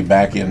took me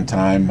back in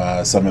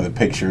time, some of the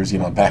pictures,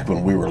 back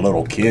when we were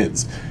little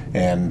kids.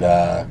 And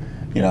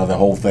you know, the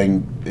whole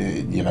thing,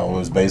 you know,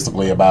 was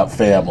basically about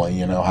family,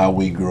 you know, how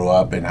we grew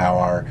up and how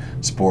our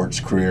sports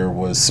career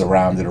was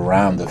surrounded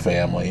around the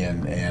family.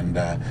 And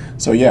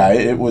so, yeah,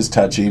 it was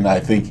touching. I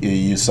think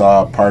you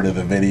saw part of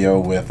the video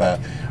with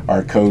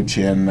our coach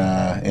in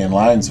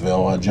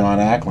Linesville, John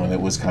Ackland.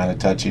 It was kind of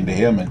touching to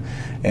him.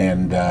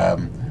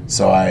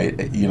 So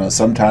you know,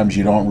 sometimes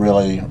you don't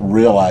really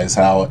realize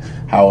how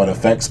it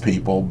affects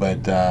people,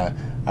 but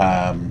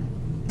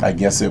I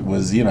guess it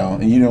was, you know,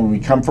 we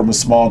come from a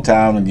small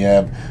town and you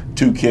have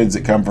two kids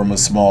that come from a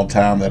small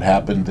town that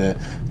happen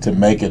to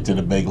make it to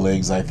the big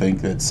leagues. I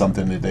think that's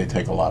something that they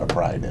take a lot of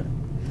pride in.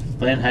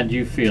 Lynn, how did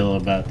you feel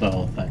about the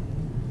whole thing?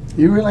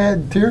 You really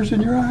had tears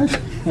in your eyes?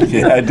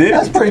 Yeah, I did.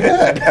 That's pretty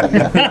good.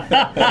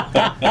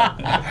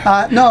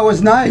 No, it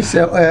was nice.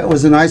 It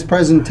was a nice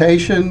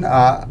presentation.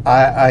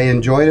 I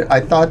enjoyed it. I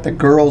thought the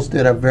girls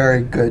did a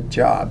very good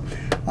job.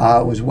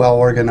 It was well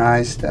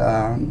organized,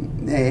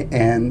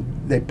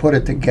 and they put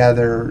it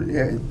together.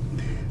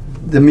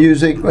 The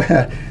music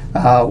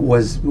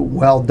was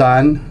well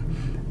done.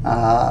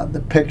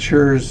 The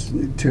pictures,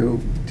 to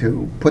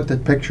put the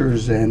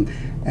pictures and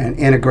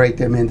integrate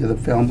them into the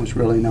film was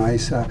really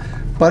nice.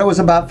 But it was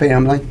about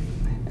family,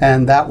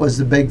 and that was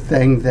the big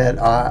thing that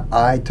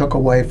I took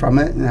away from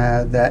it,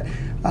 that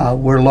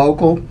we're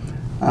local.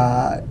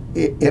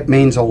 It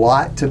means a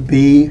lot to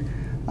be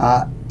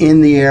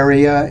in the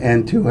area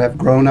and to have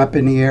grown up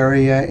in the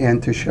area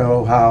and to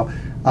show how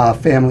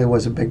family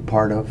was a big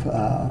part of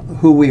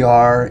who we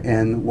are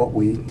and what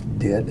we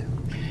did.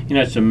 You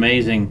know, it's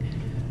amazing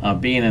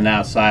being an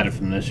outsider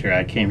from this area.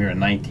 I came here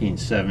in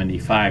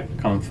 1975,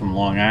 coming from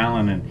Long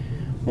Island, and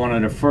one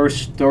of the first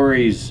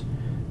stories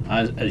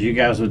as you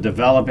guys were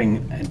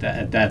developing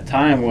at that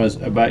time was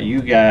about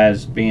you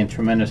guys being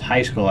tremendous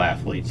high school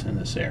athletes in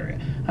this area.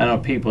 I know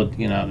people,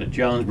 you know, the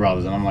Jones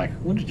brothers, and I'm like,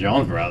 who are the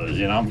Jones brothers,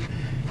 you know?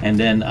 And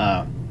then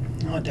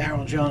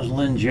Darryl Jones,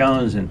 Lynn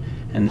Jones, and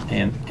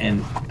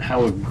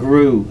how it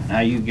grew,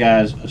 how you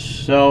guys are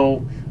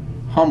so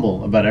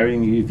humble about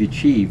everything you've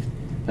achieved,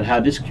 but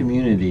how this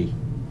community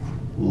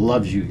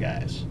loves you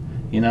guys.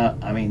 You know,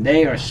 I mean,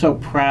 they are so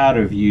proud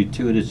of you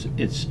too.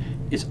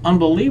 It's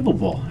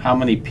unbelievable how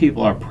many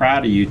people are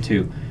proud of you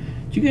too.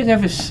 Do you guys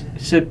ever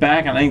sit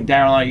back, and I think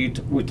Darryl and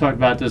I, we talked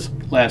about this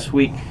last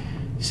week,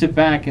 sit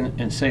back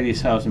and say to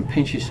yourselves and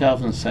pinch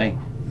yourselves and say,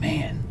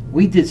 man,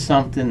 we did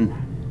something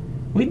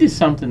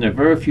that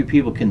very few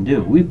people can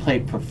do. We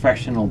played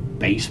professional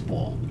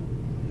baseball.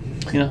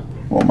 You know?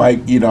 Well,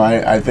 Mike, you know,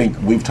 I think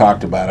we've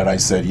talked about it. I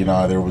said, you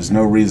know, there was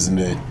no reason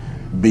to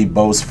be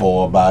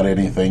boastful about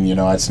anything. You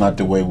know, it's not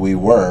the way we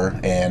were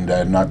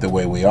and not the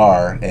way we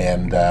are.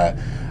 And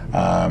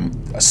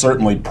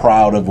certainly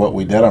proud of what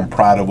we did. I'm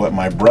proud of what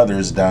my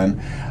brother's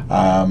done.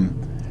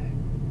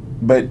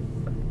 But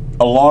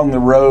along the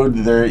road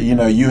there, you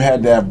know, you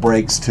had to have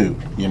breaks too.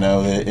 You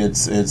know,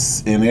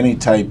 it's in any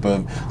type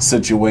of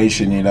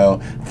situation, you know,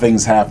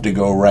 things have to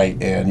go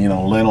right. And, you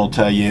know, Lynn will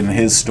tell you in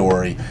his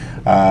story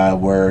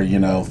where, you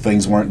know,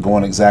 things weren't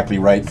going exactly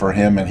right for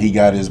him and he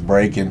got his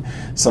break, and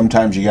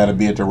sometimes you got to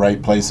be at the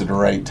right place at the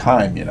right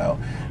time, you know.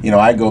 You know,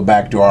 I go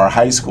back to our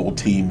high school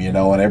team, you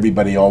know, and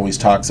everybody always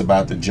talks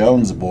about the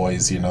Jones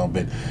boys, you know,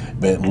 but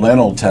Lynn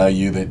will tell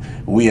you that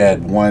we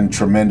had one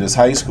tremendous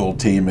high school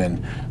team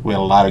and we had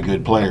a lot of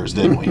good players,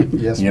 didn't we?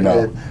 Yes, you we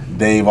know, did.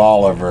 Dave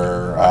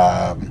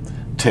Oliver,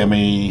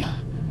 Timmy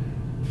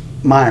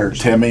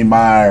Myers.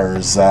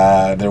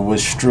 There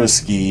was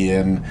Strusky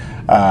and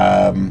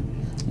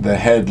the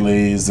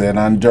Headleys and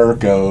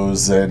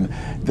Underkos, and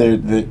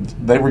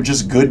they were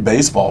just good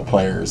baseball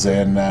players,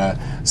 and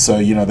so,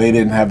 you know, they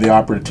didn't have the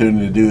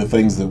opportunity to do the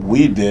things that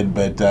we did,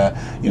 but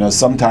you know,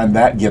 sometimes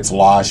that gets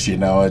lost. You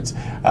know, it's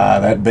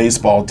that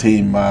baseball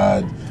team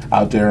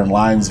out there in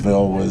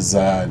Linesville was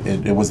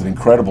it was an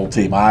incredible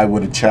team. I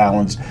would have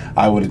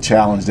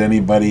challenged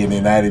anybody in the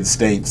United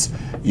States,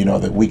 you know,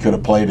 that we could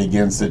have played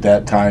against at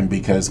that time,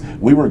 because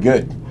we were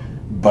good.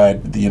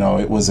 But, you know,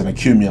 it was an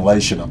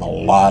accumulation of a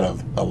lot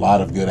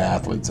of good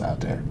athletes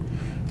out there.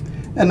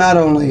 And not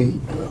only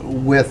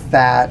with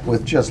that,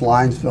 with just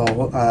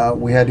Linesville,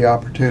 we had the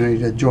opportunity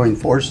to join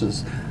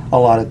forces a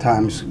lot of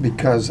times,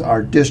 because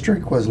our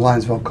district was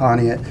Linesville,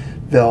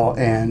 Conneautville,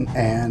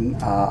 and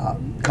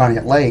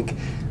Conneaut Lake.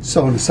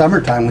 So in the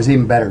summertime was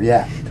even better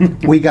yet.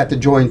 We got to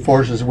join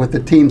forces with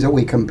the teams that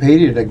we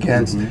competed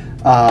against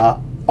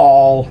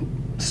all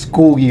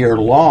school year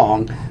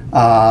long.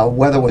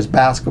 Whether it was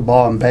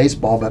basketball and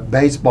baseball, but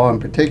baseball in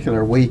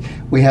particular, we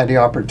had the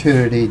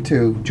opportunity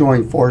to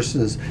join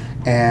forces,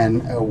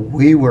 and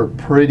we were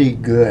pretty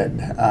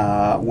good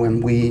when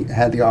we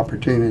had the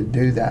opportunity to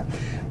do that.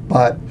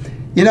 But,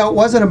 you know, it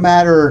wasn't a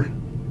matter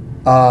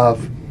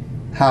of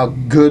how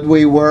good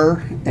we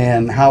were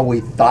and how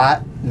we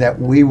thought that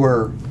we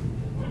were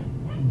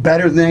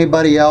better than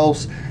anybody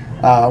else,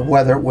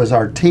 whether it was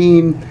our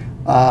team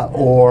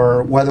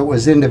or whether it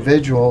was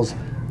individuals.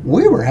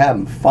 We were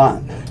having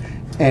fun.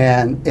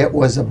 And it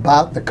was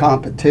about the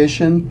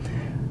competition,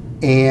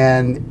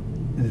 and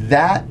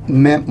that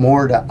meant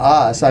more to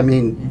us. I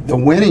mean, the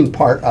winning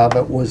part of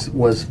it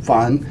was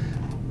fun,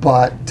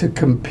 but to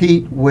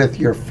compete with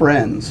your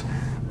friends,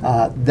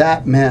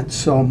 that meant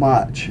so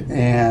much.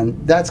 And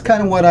that's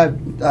kind of what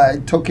I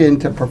took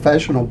into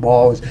professional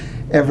ball. Is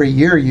every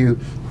year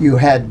you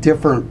had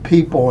different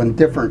people and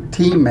different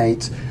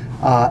teammates,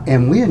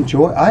 and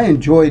I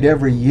enjoyed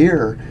every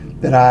year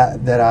that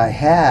I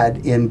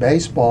had in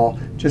baseball,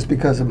 just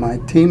because of my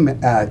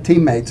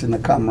teammates and the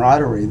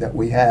camaraderie that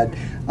we had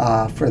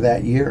for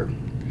that year.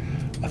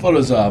 I thought it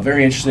was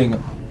very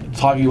interesting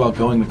talking about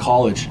going to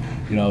college.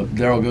 You know,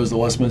 Darryl goes to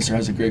Westminster,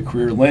 has a great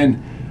career.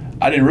 Lynn,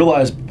 I didn't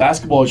realize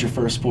basketball was your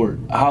first sport.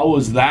 How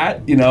was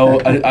that? You know,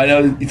 I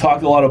know you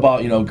talked a lot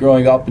about, you know,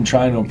 growing up and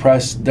trying to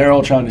impress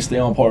Darryl, trying to stay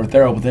on par with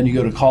Darryl, but then you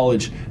go to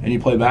college and you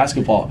play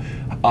basketball.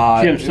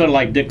 Jim's sort of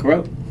like Dick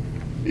Groat.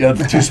 Yeah,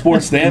 the two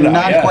sports standout.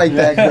 Not quite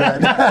that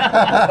good.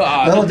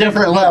 A little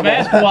different level.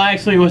 Basketball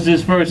actually was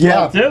his first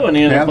love too, and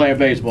he ended up playing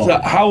baseball. So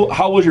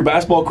how was your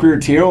basketball career,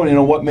 Tiro, and you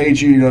know what made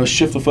you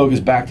shift the focus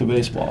back to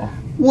baseball?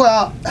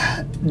 Well,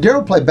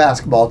 Darryl played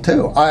basketball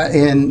too.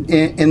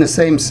 In the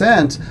same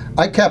sense,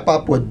 I kept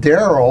up with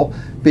Darryl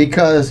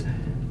because,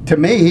 to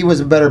me, he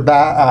was a better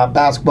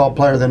basketball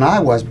player than I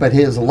was, but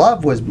his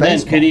love was baseball.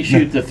 Then could he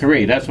shoot the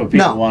three? That's what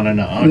people want to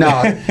know. Okay.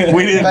 No,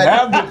 we didn't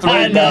have the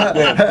three back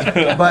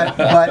then.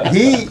 But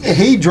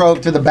he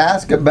drove to the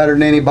basket better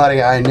than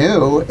anybody I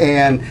knew,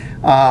 and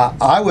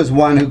I was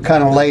one who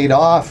kind of laid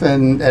off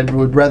and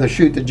would rather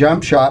shoot the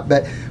jump shot.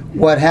 But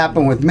what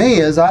happened with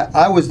me is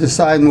I was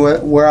deciding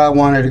where I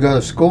wanted to go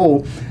to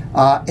school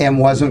and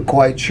wasn't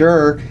quite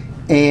sure.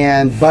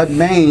 And Bud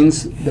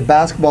Maines, the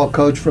basketball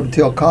coach from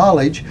Teal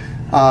College,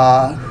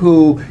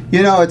 who,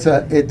 you know,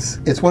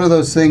 it's one of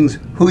those things,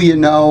 who you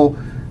know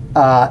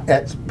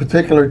at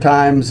particular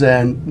times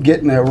and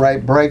getting the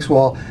right breaks.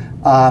 Well,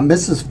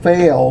 Mrs.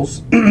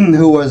 Fales,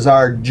 who was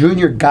our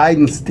junior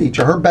guidance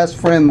teacher, her best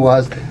friend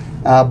was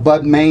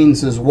Bud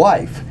Maines'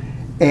 wife.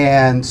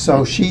 And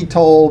so she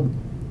told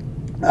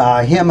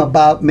him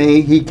about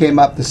me. He came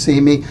up to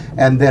see me,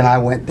 and then I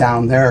went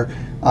down there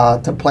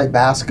to play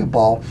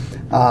basketball.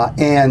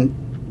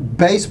 And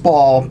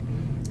baseball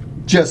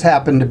just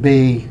happened to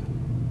be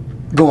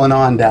going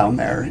on down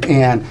there,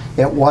 and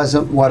it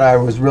wasn't what I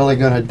was really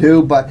going to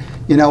do, but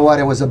you know what,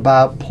 it was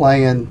about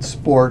playing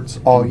sports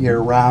all year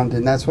round,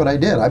 and that's what I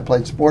did. I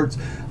played sports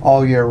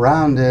all year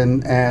round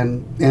and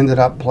ended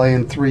up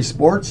playing 3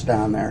 sports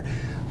down there.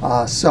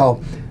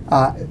 So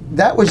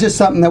that was just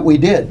something that we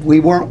did. We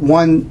weren't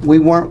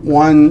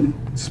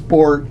one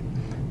sport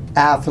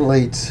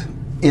athletes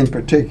in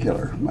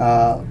particular,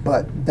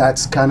 but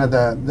that's kind of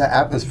the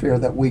atmosphere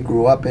that we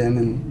grew up in.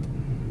 And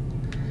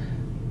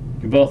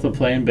you both were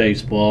playing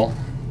baseball,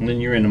 and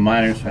then you're in the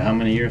minors for how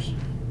many years?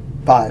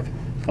 5.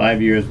 5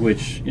 years,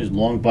 which is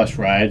long bus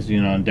rides, you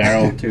know, and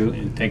Darryl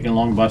too, taking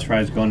long bus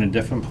rides, going to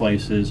different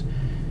places.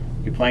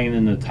 You're playing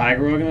in the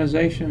Tiger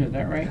organization, is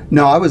that right?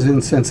 No, I was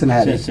in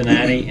Cincinnati.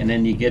 Cincinnati, and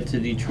then you get to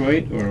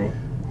Detroit, or?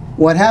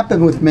 What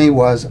happened with me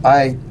was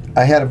I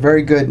had a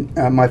very good,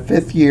 my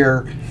 5th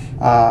year,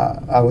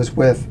 I was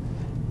with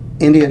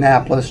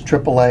Indianapolis,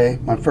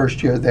 AAA, my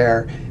first year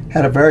there,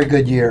 had a very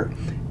good year,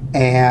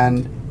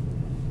 and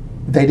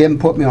they didn't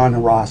put me on the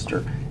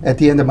roster. At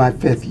the end of my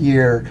 5th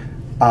year,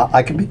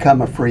 I could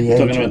become a free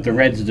agent. Talking about the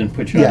Reds didn't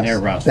put you on their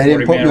roster. They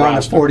didn't put me on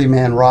a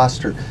 40-man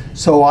roster.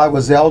 So I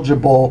was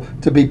eligible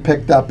to be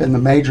picked up in the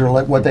major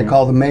league, what they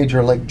call the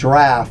major league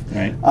draft,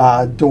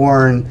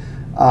 during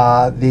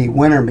the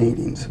winter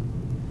meetings.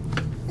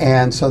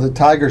 And so the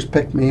Tigers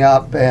picked me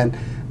up, and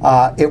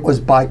it was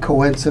by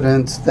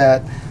coincidence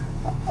that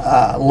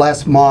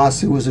Les Moss,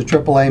 who was a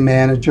AAA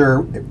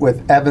manager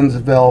with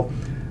Evansville,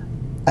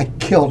 I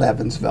killed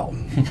Evansville.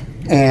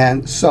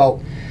 And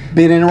so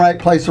being in the right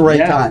place at the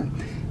right time.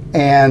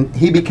 And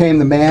he became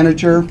the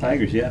manager.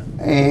 Tigers, yeah.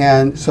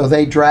 And so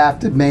they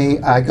drafted me.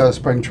 I go to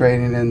spring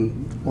training,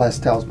 and Les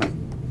tells me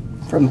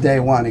from day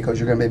one, he goes,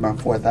 "You're going to be my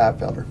 4th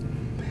outfielder."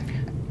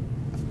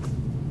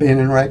 Being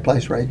in the right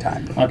place, right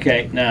time.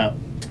 Okay, now,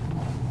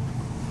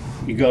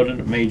 you go to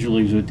the major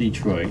leagues with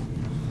Detroit,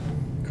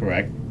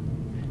 correct?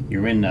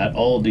 You're in that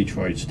old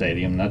Detroit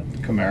stadium, not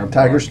Comerica Park,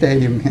 Tiger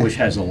Stadium, which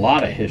has a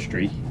lot of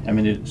history. I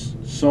mean, it's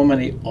so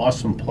many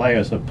awesome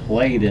players have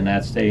played in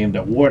that stadium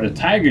that wore the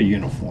Tiger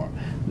uniform.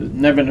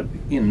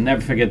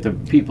 Never forget the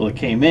people that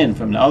came in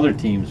from the other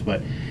teams,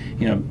 but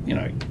you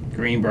know,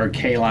 Greenberg,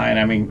 K-Line.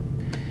 I mean,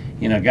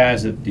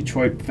 guys that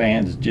Detroit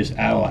fans just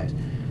idolize.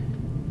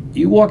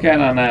 You walk out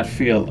on that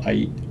field,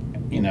 a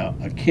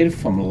kid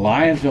from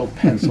Lionsville,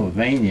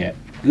 Pennsylvania.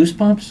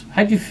 Goosebumps?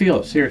 How'd you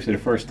feel? Seriously, the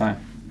first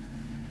time?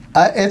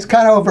 It's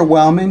kind of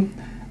overwhelming.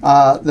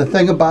 The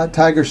thing about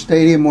Tiger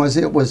Stadium was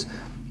it was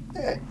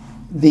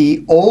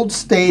the old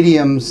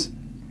stadiums.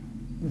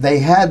 They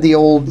had the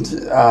old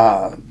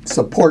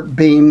support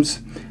beams,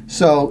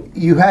 so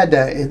you had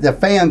to. The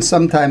fans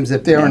sometimes,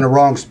 if they're in the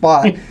wrong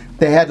spot,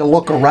 they had to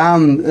look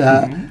around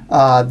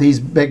these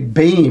big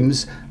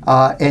beams.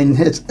 And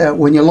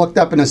when you looked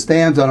up in the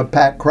stands on a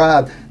packed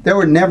crowd, there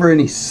were never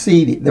any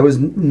seating. There was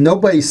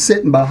nobody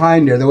sitting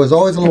behind there. There was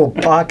always a little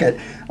pocket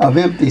of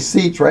empty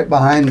seats right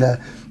behind the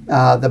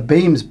the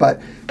beams. But,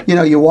 you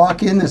know, you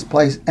walk in this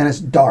place and it's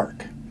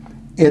dark.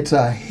 It's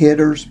a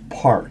hitter's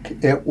park.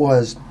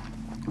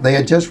 They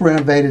had just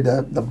renovated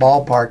the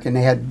ballpark, and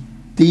they had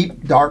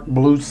deep, dark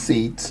blue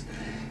seats,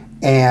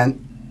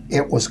 and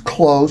it was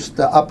close.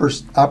 The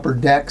upper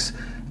decks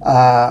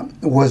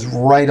was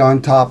right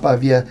on top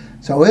of you.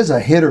 So it was a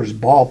hitter's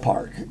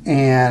ballpark.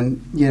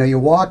 And, you know, you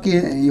walk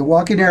in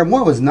there, and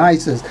what was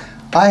nice is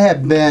I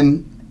had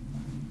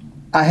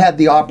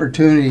the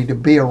opportunity to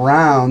be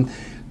around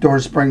during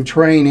spring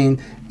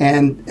training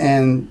and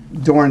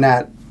during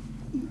that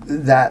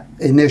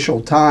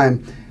initial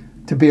time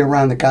to be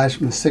around the guys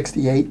from the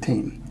 68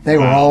 team. They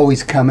were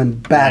always coming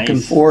back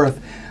and forth.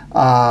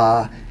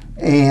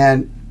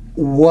 And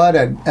what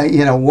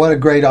a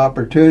great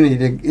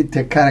opportunity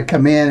to kind of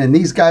come in, and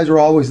these guys were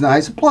always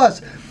nice.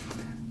 Plus,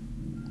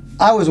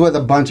 I was with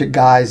a bunch of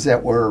guys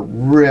that were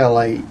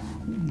really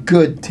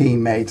good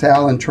teammates: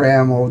 Alan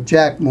Trammell,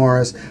 Jack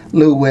Morris,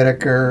 Lou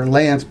Whitaker,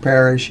 Lance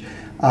Parrish,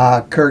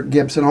 Kurt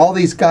Gibson, all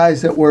these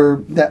guys that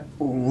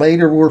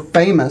later were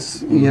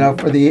famous, you know,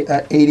 for the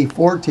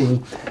 84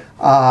 team.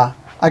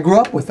 I grew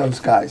up with those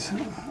guys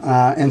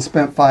and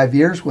spent 5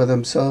 years with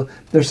them, so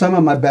they're some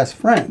of my best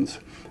friends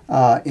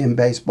in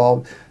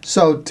baseball.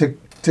 So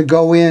to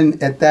go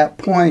in at that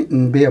point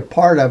and be a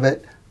part of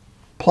it,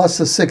 plus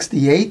the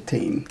 68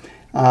 team,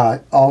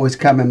 always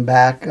coming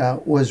back,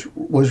 was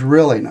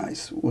really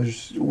nice.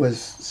 Was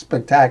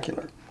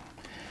spectacular.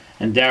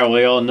 And Darryl,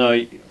 we all know,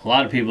 a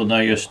lot of people know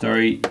your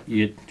story.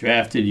 You're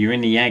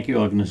in the Yankee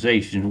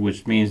organization,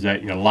 which means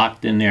that you're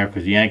locked in there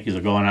because the Yankees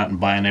are going out and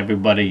buying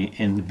everybody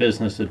in the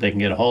business that they can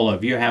get a hold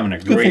of. You're having a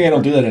great... Good thing I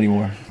don't do that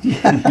anymore. They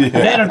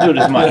don't do it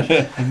as much.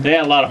 They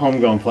have a lot of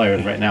homegrown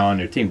players right now on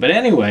their team. But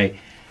anyway,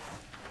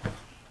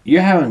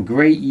 you're having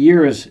great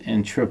years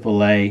in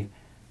AAA,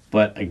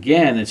 but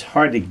again, it's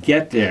hard to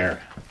get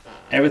there.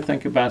 Ever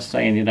think about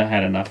saying, you know, I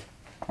had enough?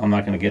 I'm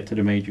not going to get to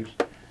the majors?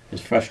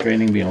 It's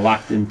frustrating being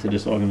locked into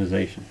this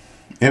organization.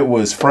 It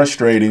was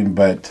frustrating,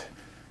 but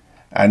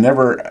I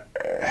never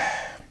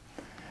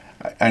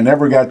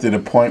got to the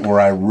point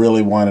where I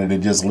really wanted to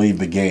just leave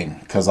the game,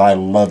 because I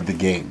loved the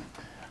game.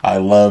 I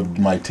loved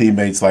my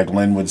teammates, like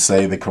Lynn would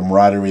say, the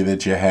camaraderie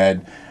that you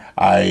had.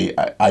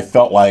 I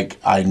felt like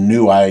I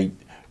knew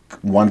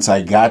once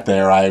I got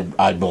there,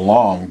 I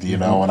belonged, you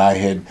know, and I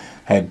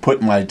had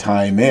put my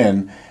time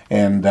in.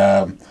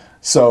 And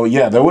so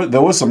yeah, there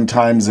was some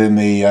times in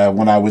the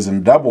when I was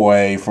in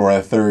Double-A for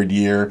a third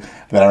year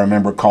that I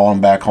remember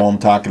calling back home,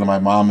 talking to my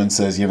mom, and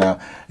says, you know,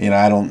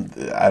 I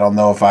don't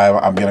know if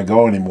I'm going to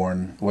go anymore.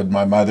 And what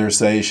my mother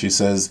say? She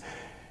says,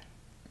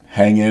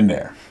 hang in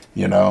there,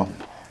 you know,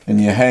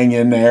 and you hang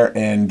in there,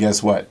 and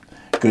guess what?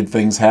 Good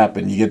things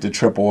happen. You get to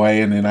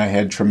AAA, and then I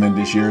had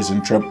tremendous years in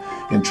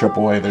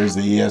AAA. There's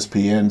the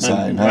ESPN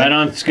sign. Right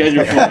on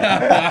schedule for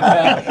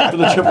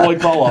the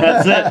AAA call-up.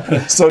 That's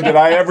it. So did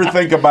I ever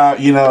think about,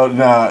 you know,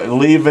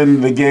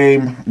 leaving the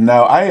game?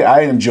 No,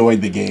 I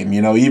enjoyed the game.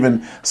 You know,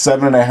 even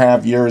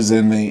 7.5 years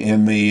in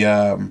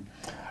the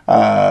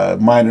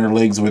minor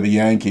leagues with the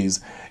Yankees.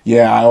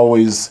 Yeah,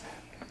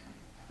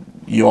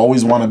 you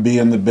always want to be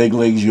in the big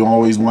leagues. You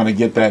always want to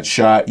get that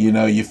shot. You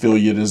know, you feel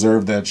you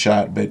deserve that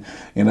shot. But,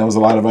 you know, there was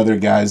a lot of other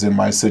guys in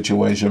my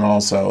situation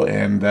also.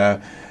 And,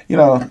 you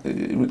know,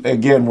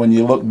 again, when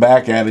you look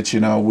back at it,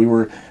 you know, we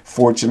were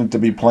fortunate to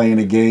be playing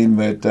a game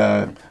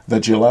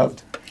that you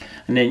loved.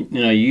 And then,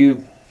 you know,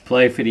 you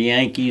play for the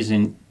Yankees,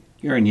 and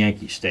you're in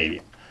Yankee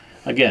Stadium.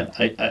 Again,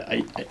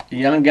 a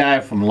young guy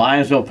from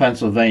Lionsville,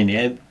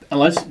 Pennsylvania. And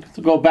let's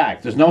go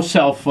back. There's no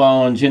cell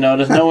phones, you know,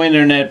 there's no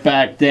internet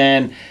back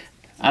then.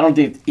 I don't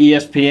think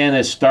ESPN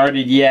has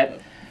started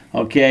yet,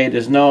 okay?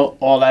 There's no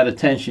all that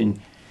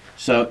attention.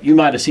 So you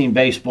might have seen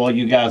baseball,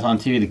 you guys on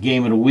TV, the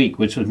game of the week,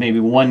 which was maybe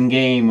one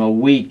game a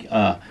week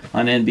on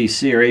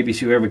NBC or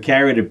ABC, whoever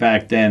carried it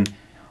back then.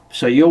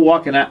 So you're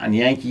walking out on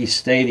Yankee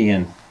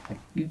Stadium.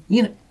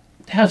 You know,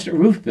 how's the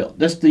roof built?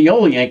 That's the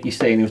old Yankee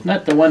Stadium. It's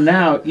not the one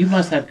now. You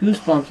must have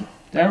goosebumps,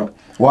 Darryl.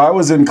 Well, I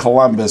was in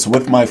Columbus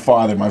with my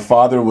father. My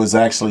father was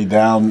actually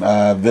down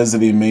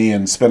visiting me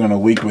and spending a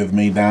week with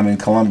me down in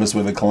Columbus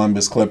with the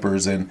Columbus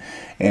Clippers. And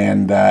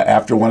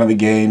after one of the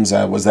games,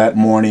 was that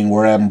morning,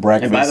 we're having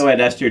breakfast. And by the way,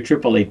 that's your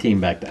AAA team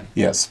back then.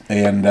 Yes.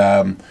 And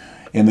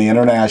in the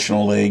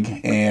International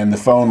League, and the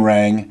phone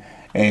rang,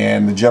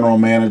 and the general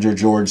manager,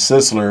 George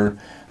Sisler,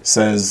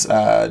 says,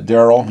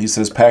 Darryl, he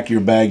says, pack your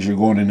bags, you're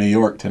going to New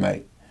York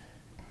tonight.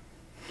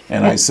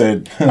 And I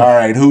said, all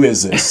right, who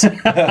is this?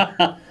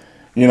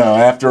 You know,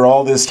 after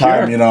all this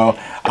time, Sure. You know,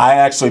 I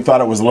actually thought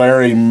it was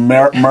Larry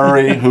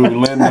Murray, who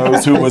Lynn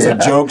knows, who was a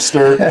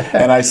jokester.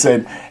 And I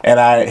said,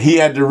 he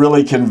had to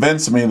really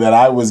convince me that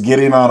I was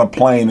getting on a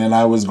plane and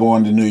I was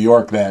going to New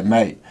York that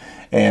night.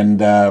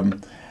 And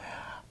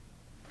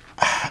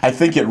I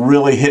think it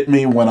really hit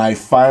me when I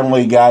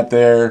finally got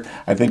there.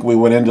 I think we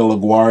went into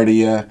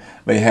LaGuardia.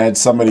 They had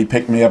somebody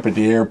pick me up at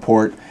the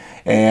airport,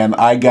 and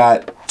I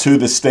got to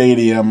the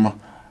stadium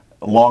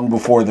long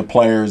before the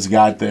players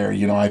got there.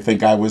 You know, I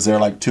think I was there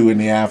like 2 in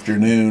the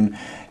afternoon,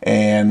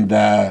 and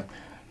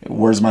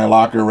Where's my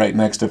locker? Right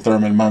next to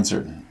Thurman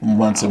Munson,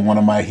 one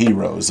of my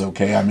heroes.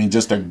 Okay, I mean,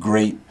 just a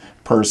great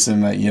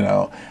person,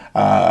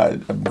 a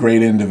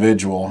great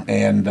individual.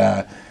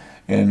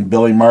 And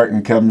Billy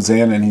Martin comes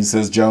in and he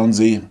says,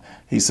 Jonesy,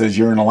 he says,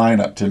 you're in a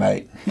lineup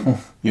tonight.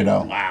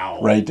 Wow.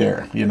 Right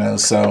there.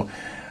 So,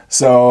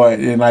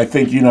 and I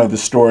think the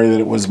story that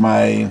it was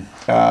my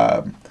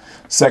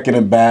second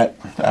at bat.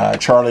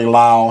 Charlie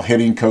Lau,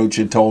 hitting coach,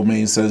 had told me,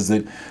 he says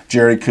that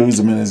Jerry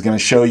Kuzman is going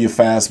to show you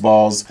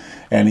fastballs,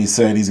 and he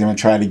said he's going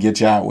to try to get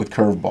you out with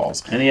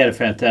curveballs. And he had a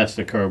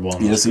fantastic curveball.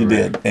 Yes, he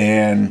did.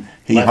 And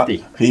he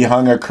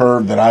hung a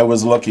curve that I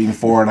was looking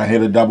for, and I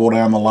hit a double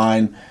down the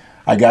line.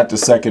 I got to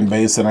second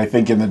base, and I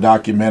think in the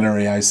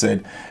documentary I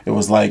said it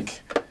was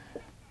like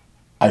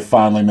I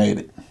finally made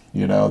it.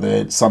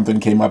 That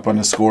something came up on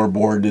the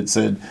scoreboard that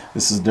said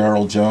this is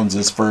Darryl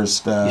Jones's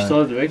first. You still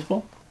have the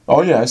baseball?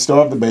 Oh yeah, I still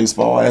have the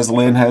baseball. As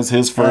Lynn has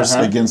his first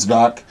against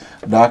Doc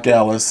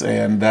Ellis,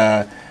 and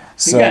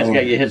so you guys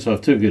got your hits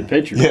off two good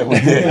pitchers. Yeah, we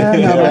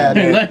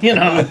did.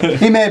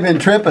 He may have been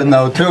tripping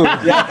though too. He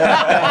might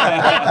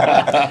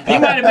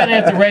have been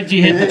after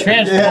Reggie hit the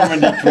transformer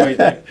in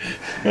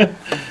Detroit.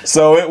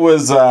 So it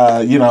was,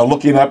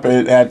 looking up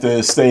at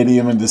the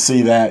stadium and to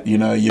see that,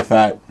 you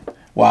thought,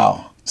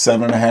 wow.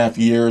 7.5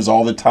 years,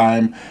 all the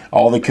time,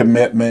 all the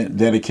commitment,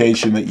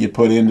 dedication that you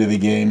put into the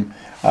game,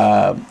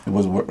 it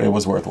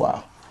was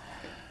worthwhile.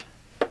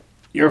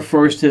 Your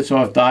first hits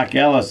off Doc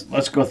Ellis.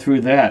 Let's go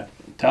through that.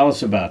 Tell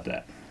us about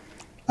that.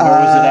 Where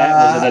was it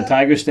at? Was it at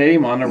Tiger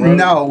Stadium on the road?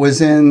 No, it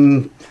was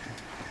in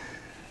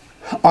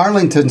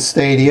Arlington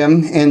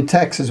Stadium in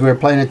Texas. We were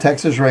playing the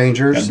Texas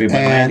Rangers. It'd be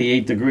about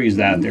 98 degrees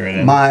out there.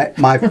 Then.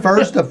 My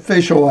first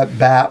official at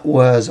bat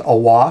was a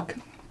walk.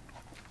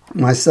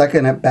 My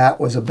second at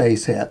bat was a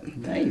base hit.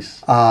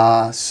 Nice.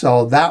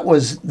 So that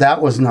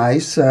was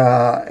nice.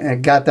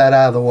 And got that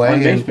out of the way.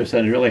 On base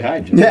percentage really high,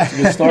 Jim. Yeah. That's a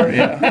good start.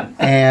 Yeah.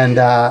 And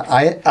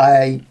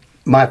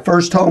my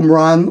first home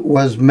run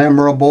was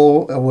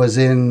memorable. It was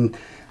in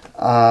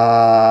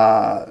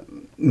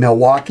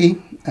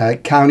Milwaukee,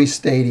 County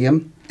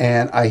Stadium,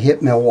 and I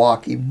hit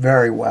Milwaukee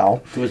very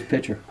well. Who was the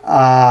pitcher?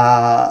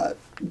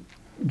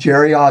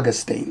 Jerry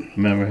Augustine.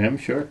 Remember him?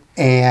 Sure.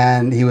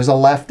 And he was a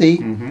lefty.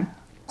 Mm-hmm.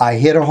 I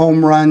hit a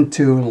home run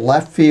to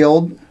left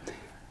field,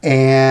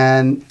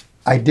 and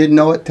I didn't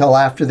know it till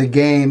after the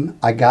game.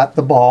 I got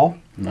the ball.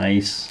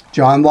 Nice.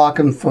 John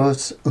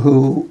Lockenfuss,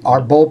 who our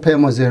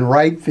bullpen was in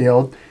right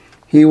field,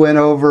 he went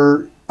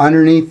over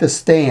underneath the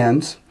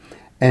stands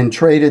and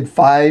traded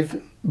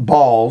 5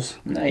 balls.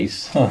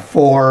 Nice.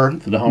 For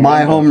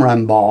my home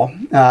run ball,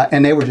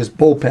 and they were just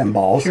bullpen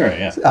balls. Sure,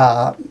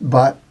 yeah.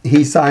 But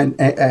he signed.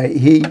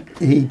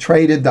 He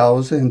traded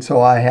those, and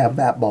so I have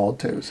that ball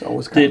too. So it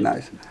was kind of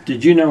nice.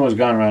 Did you know it was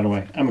gone right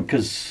away? I mean,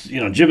 because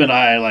Jim and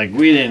I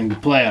we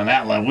didn't play on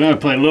that level. We only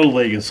played little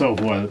league and so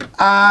forth.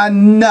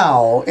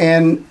 No,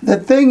 and the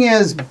thing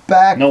is,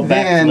 back no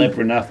then, backflip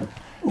or nothing.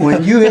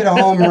 When you hit a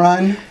home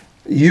run,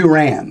 you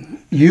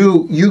ran.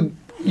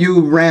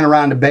 You ran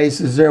around the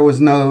bases. There was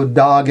no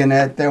dog in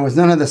it. There was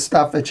none of the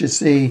stuff that you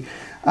see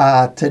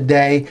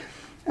today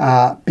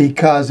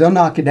because they'll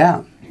knock you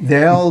down.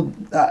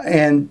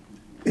 And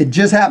it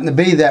just happened to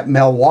be that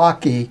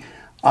Milwaukee,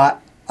 I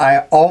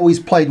always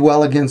played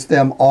well against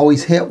them,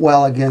 always hit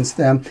well against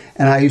them,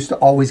 and I used to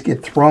always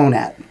get thrown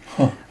at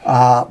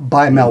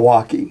by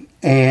Milwaukee,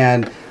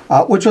 and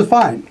which was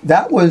fine.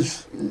 That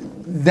was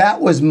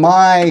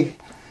my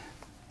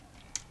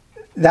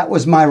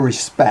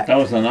respect. That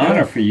was an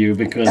honor for you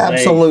because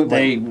absolutely.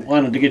 They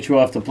wanted to get you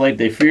off the plate.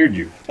 They feared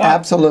you.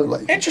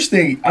 Absolutely.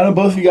 Interesting. I know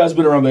both of you guys have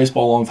been around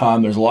baseball a long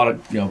time. There's a lot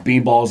of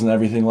beanballs and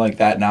everything like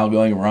that now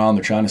going around.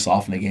 They're trying to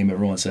soften the game,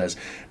 everyone says.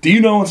 Do you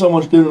know when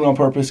someone's doing it on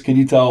purpose? Can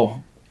you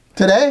tell?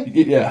 Today?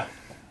 Yeah.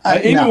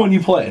 Even when you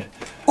played.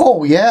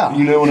 Oh, yeah.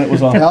 You knew when it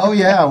was on. Oh,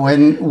 yeah.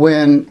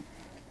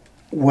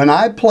 When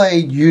I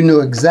played, you knew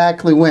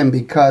exactly when,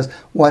 because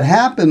what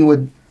happened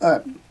would,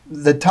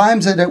 the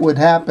times that it would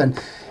happen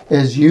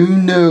is you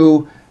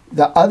knew,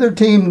 the other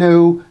team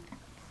knew,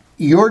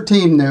 your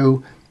team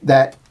knew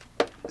that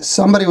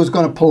somebody was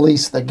going to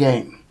police the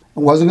game. It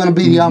wasn't going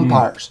to be the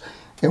umpires.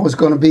 It was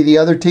going to be the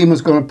other team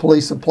was going to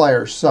police the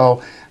players.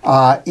 So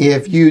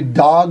if you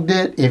dogged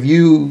it, if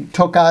you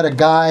took out a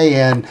guy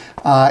and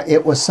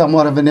it was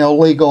somewhat of an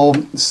illegal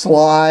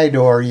slide,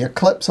 or you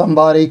clipped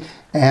somebody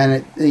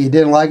and you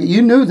didn't like it,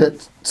 you knew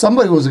that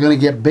somebody was going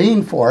to get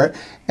beamed for it.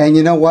 And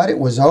you know what? It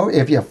was over.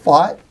 If you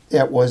fought,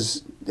 it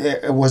was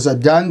a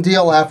done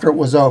deal after it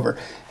was over.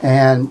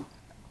 And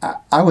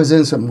I was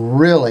in some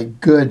really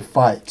good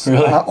fights.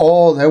 Really?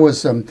 There was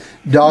some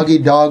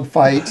dog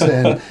fights,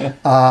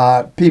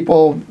 and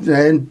people,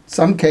 in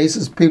some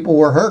cases, people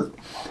were hurt.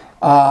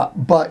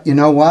 But you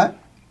know what?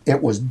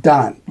 It was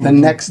done. The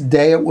next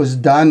day it was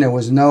done. There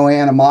was no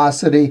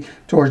animosity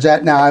towards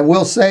that. Now, I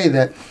will say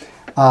that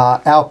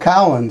Al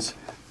Cowens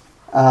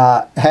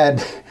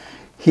had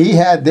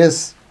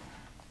this,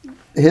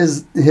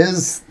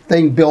 his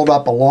thing built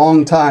up a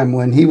long time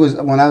when I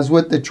was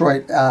with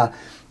Detroit.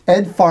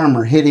 Ed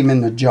Farmer hit him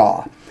in the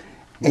jaw,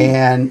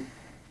 and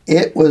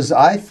it was,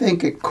 I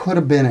think it could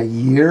have been a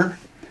year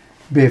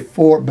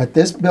before, but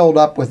this built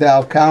up with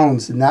Al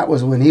Collins, and that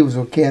was when he was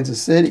with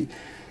Kansas City.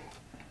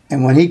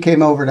 And when he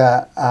came over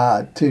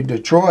to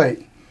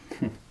Detroit,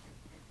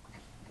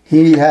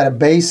 he had a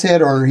base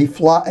hit, or he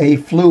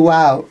flew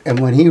out, and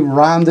when he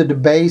rounded the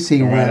base,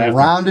 he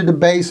rounded the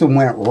base and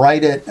went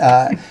right at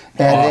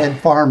Ed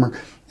Farmer.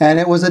 And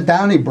it was a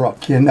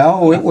Donnybrook, you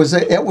know. It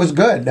was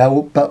good.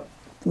 But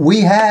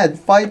we had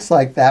fights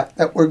like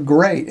that were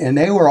great, and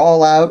they were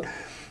all out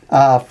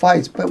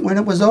fights. But when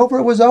it was over,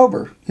 it was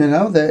over. You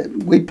know,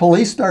 we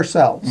policed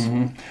ourselves.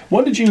 Mm-hmm.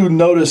 When did you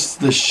notice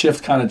the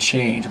shift kind of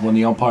change when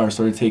the umpires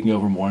started taking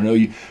over more? I know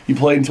you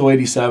played until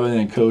 '87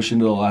 and coached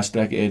into the last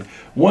decade.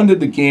 When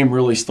did the game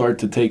really start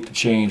to take the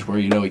change where,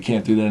 you know, you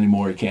can't do that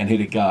anymore, you can't hit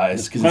it,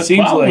 guys? Because it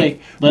seems like...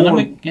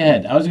 Lynn, go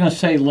ahead. I was going to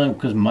say, Lynn,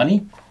 because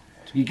money...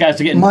 You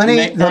guys are getting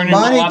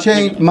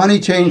money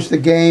changed the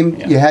game.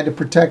 Yeah. You had to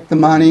protect the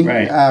money,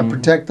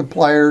 protect the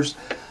players.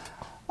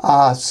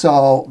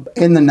 So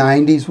in the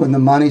 90s, when the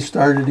money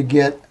started to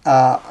get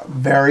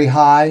very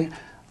high,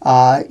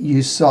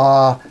 you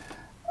saw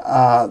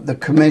the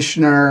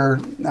commissioner,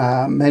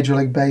 Major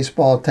League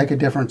Baseball, take a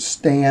different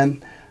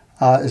stand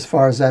as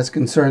far as that's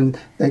concerned.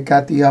 They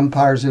got the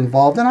umpires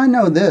involved. And I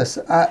know this,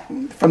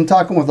 from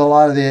talking with a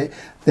lot of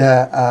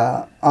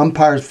the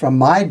umpires from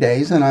my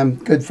days, and I'm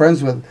good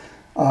friends with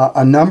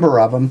a number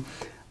of them.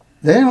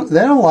 They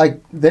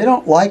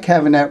don't like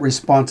having that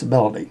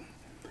responsibility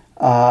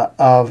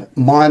of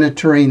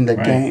monitoring the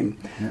game.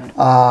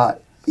 Yeah.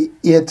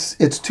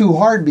 It's too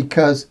hard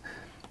because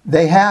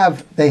they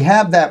have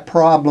that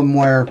problem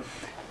where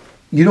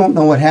you don't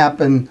know what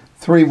happened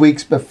 3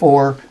 weeks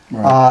before.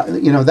 Right.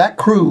 You know, that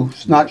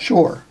crew's not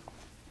sure.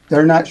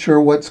 They're not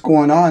sure what's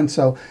going on.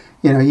 So,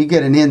 you know, you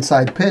get an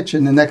inside pitch,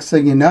 and the next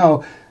thing you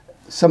know,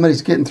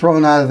 somebody's getting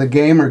thrown out of the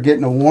game or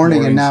getting a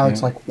warning, and now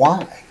it's like,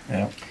 why?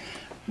 Yeah.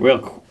 Real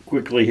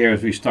quickly here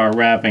as we start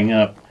wrapping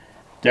up,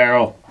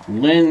 Darryl,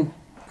 Lynn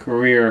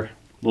career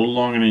a little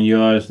longer than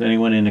yours. Then he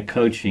went into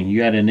coaching.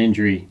 You had an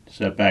injury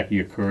set back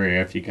your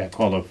career after you got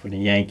called up for the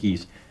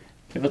Yankees.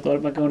 You ever thought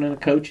about going into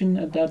coaching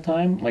at that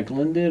time, like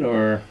Lynn did,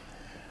 or?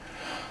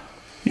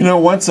 You know,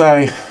 once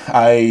I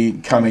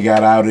kind of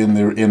got out in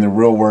the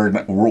real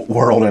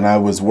world and I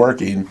was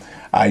working,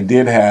 I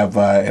did have,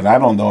 and I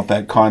don't know if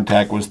that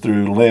contact was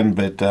through Lynn,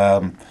 but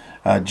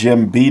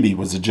Jim Beattie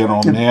was the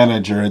general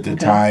manager at the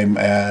time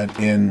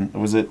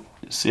was it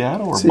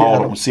Seattle or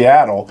Baltimore?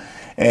 Seattle.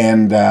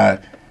 And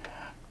I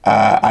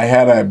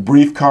had a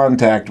brief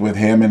contact with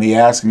him, and he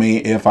asked me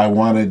if I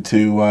wanted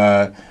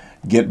to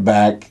get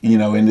back, you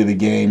know, into the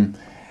game.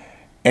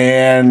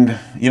 And,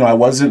 you know, I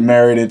wasn't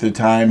married at the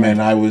time,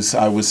 and I was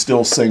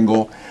still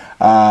single.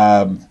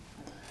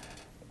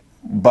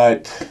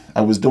 But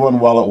I was doing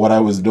well at what I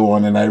was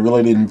doing, and I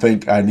really didn't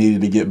think I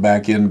needed to get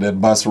back into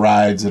bus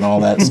rides and all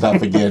that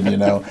stuff again, you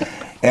know.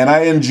 And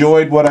I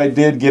enjoyed what I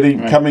did,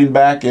 coming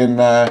back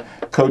and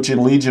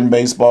coaching Legion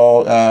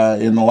baseball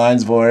in the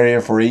Linesville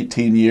area for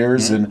 18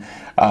 years, and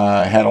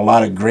had a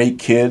lot of great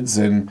kids,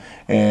 and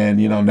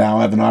you know, now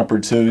I have an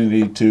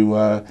opportunity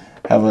to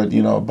have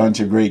a bunch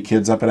of great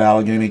kids up at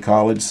Allegheny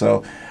College.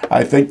 So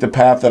I think the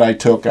path that I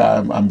took,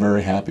 I'm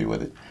very happy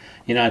with it.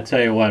 You know, I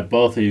tell you what,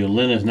 both of you,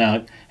 Lynn is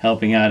now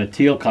helping out at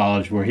Teal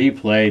College where he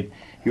played.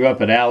 You're up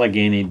at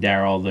Allegheny,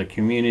 Darryl. The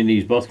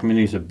communities, both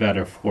communities are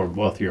better for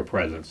both of your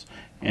presence.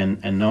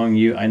 And knowing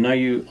you, I know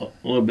you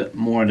a little bit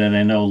more than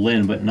I know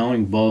Lynn, but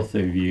knowing both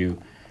of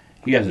you,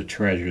 you guys are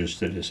treasures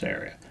to this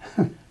area.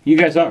 You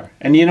guys are.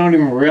 And you don't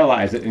even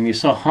realize it, and you're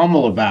so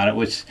humble about it,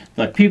 which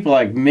like people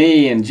like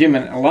me and Jim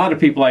and a lot of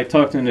people I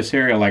talk to in this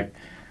area like,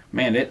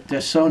 man,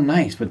 they're so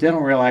nice, but they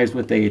don't realize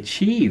what they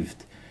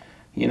achieved.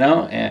 You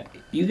know, and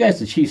you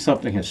guys achieved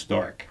something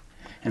historic.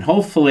 And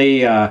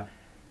hopefully,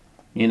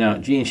 you know,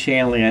 Gene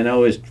Shanley, I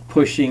know, is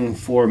pushing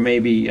for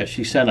maybe,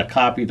 she sent a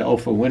copy to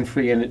Oprah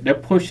Winfrey, and they're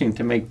pushing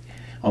to make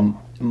a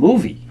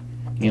movie,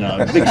 you know,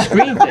 a big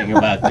screen thing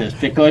about this,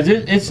 because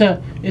it's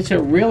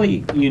a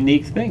really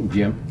unique thing,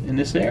 Jim, in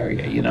this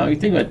area. You know, you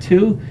think about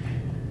two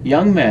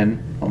young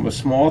men from a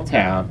small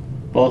town,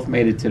 both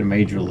made it to the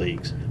major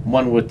leagues.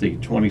 One with the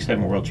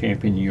 27 world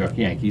champion New York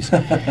Yankees,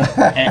 and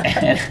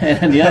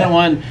the other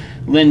one,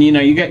 Lynn, you know,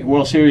 you got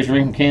World Series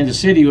ring from Kansas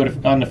City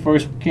on the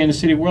first Kansas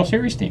City World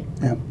Series team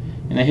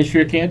in the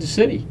history of Kansas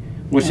City,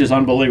 which is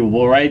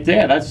unbelievable right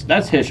there.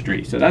 That's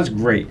history, so that's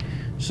great.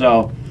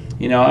 So,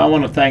 you know, I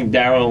want to thank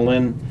Darryl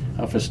and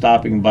Lynn for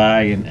stopping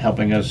by and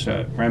helping us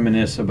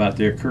reminisce about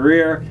their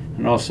career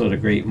and also the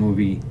great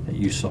movie that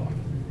you saw.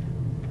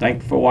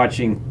 Thank you for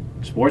watching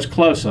Sports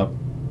Close-Up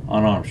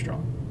on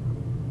Armstrong.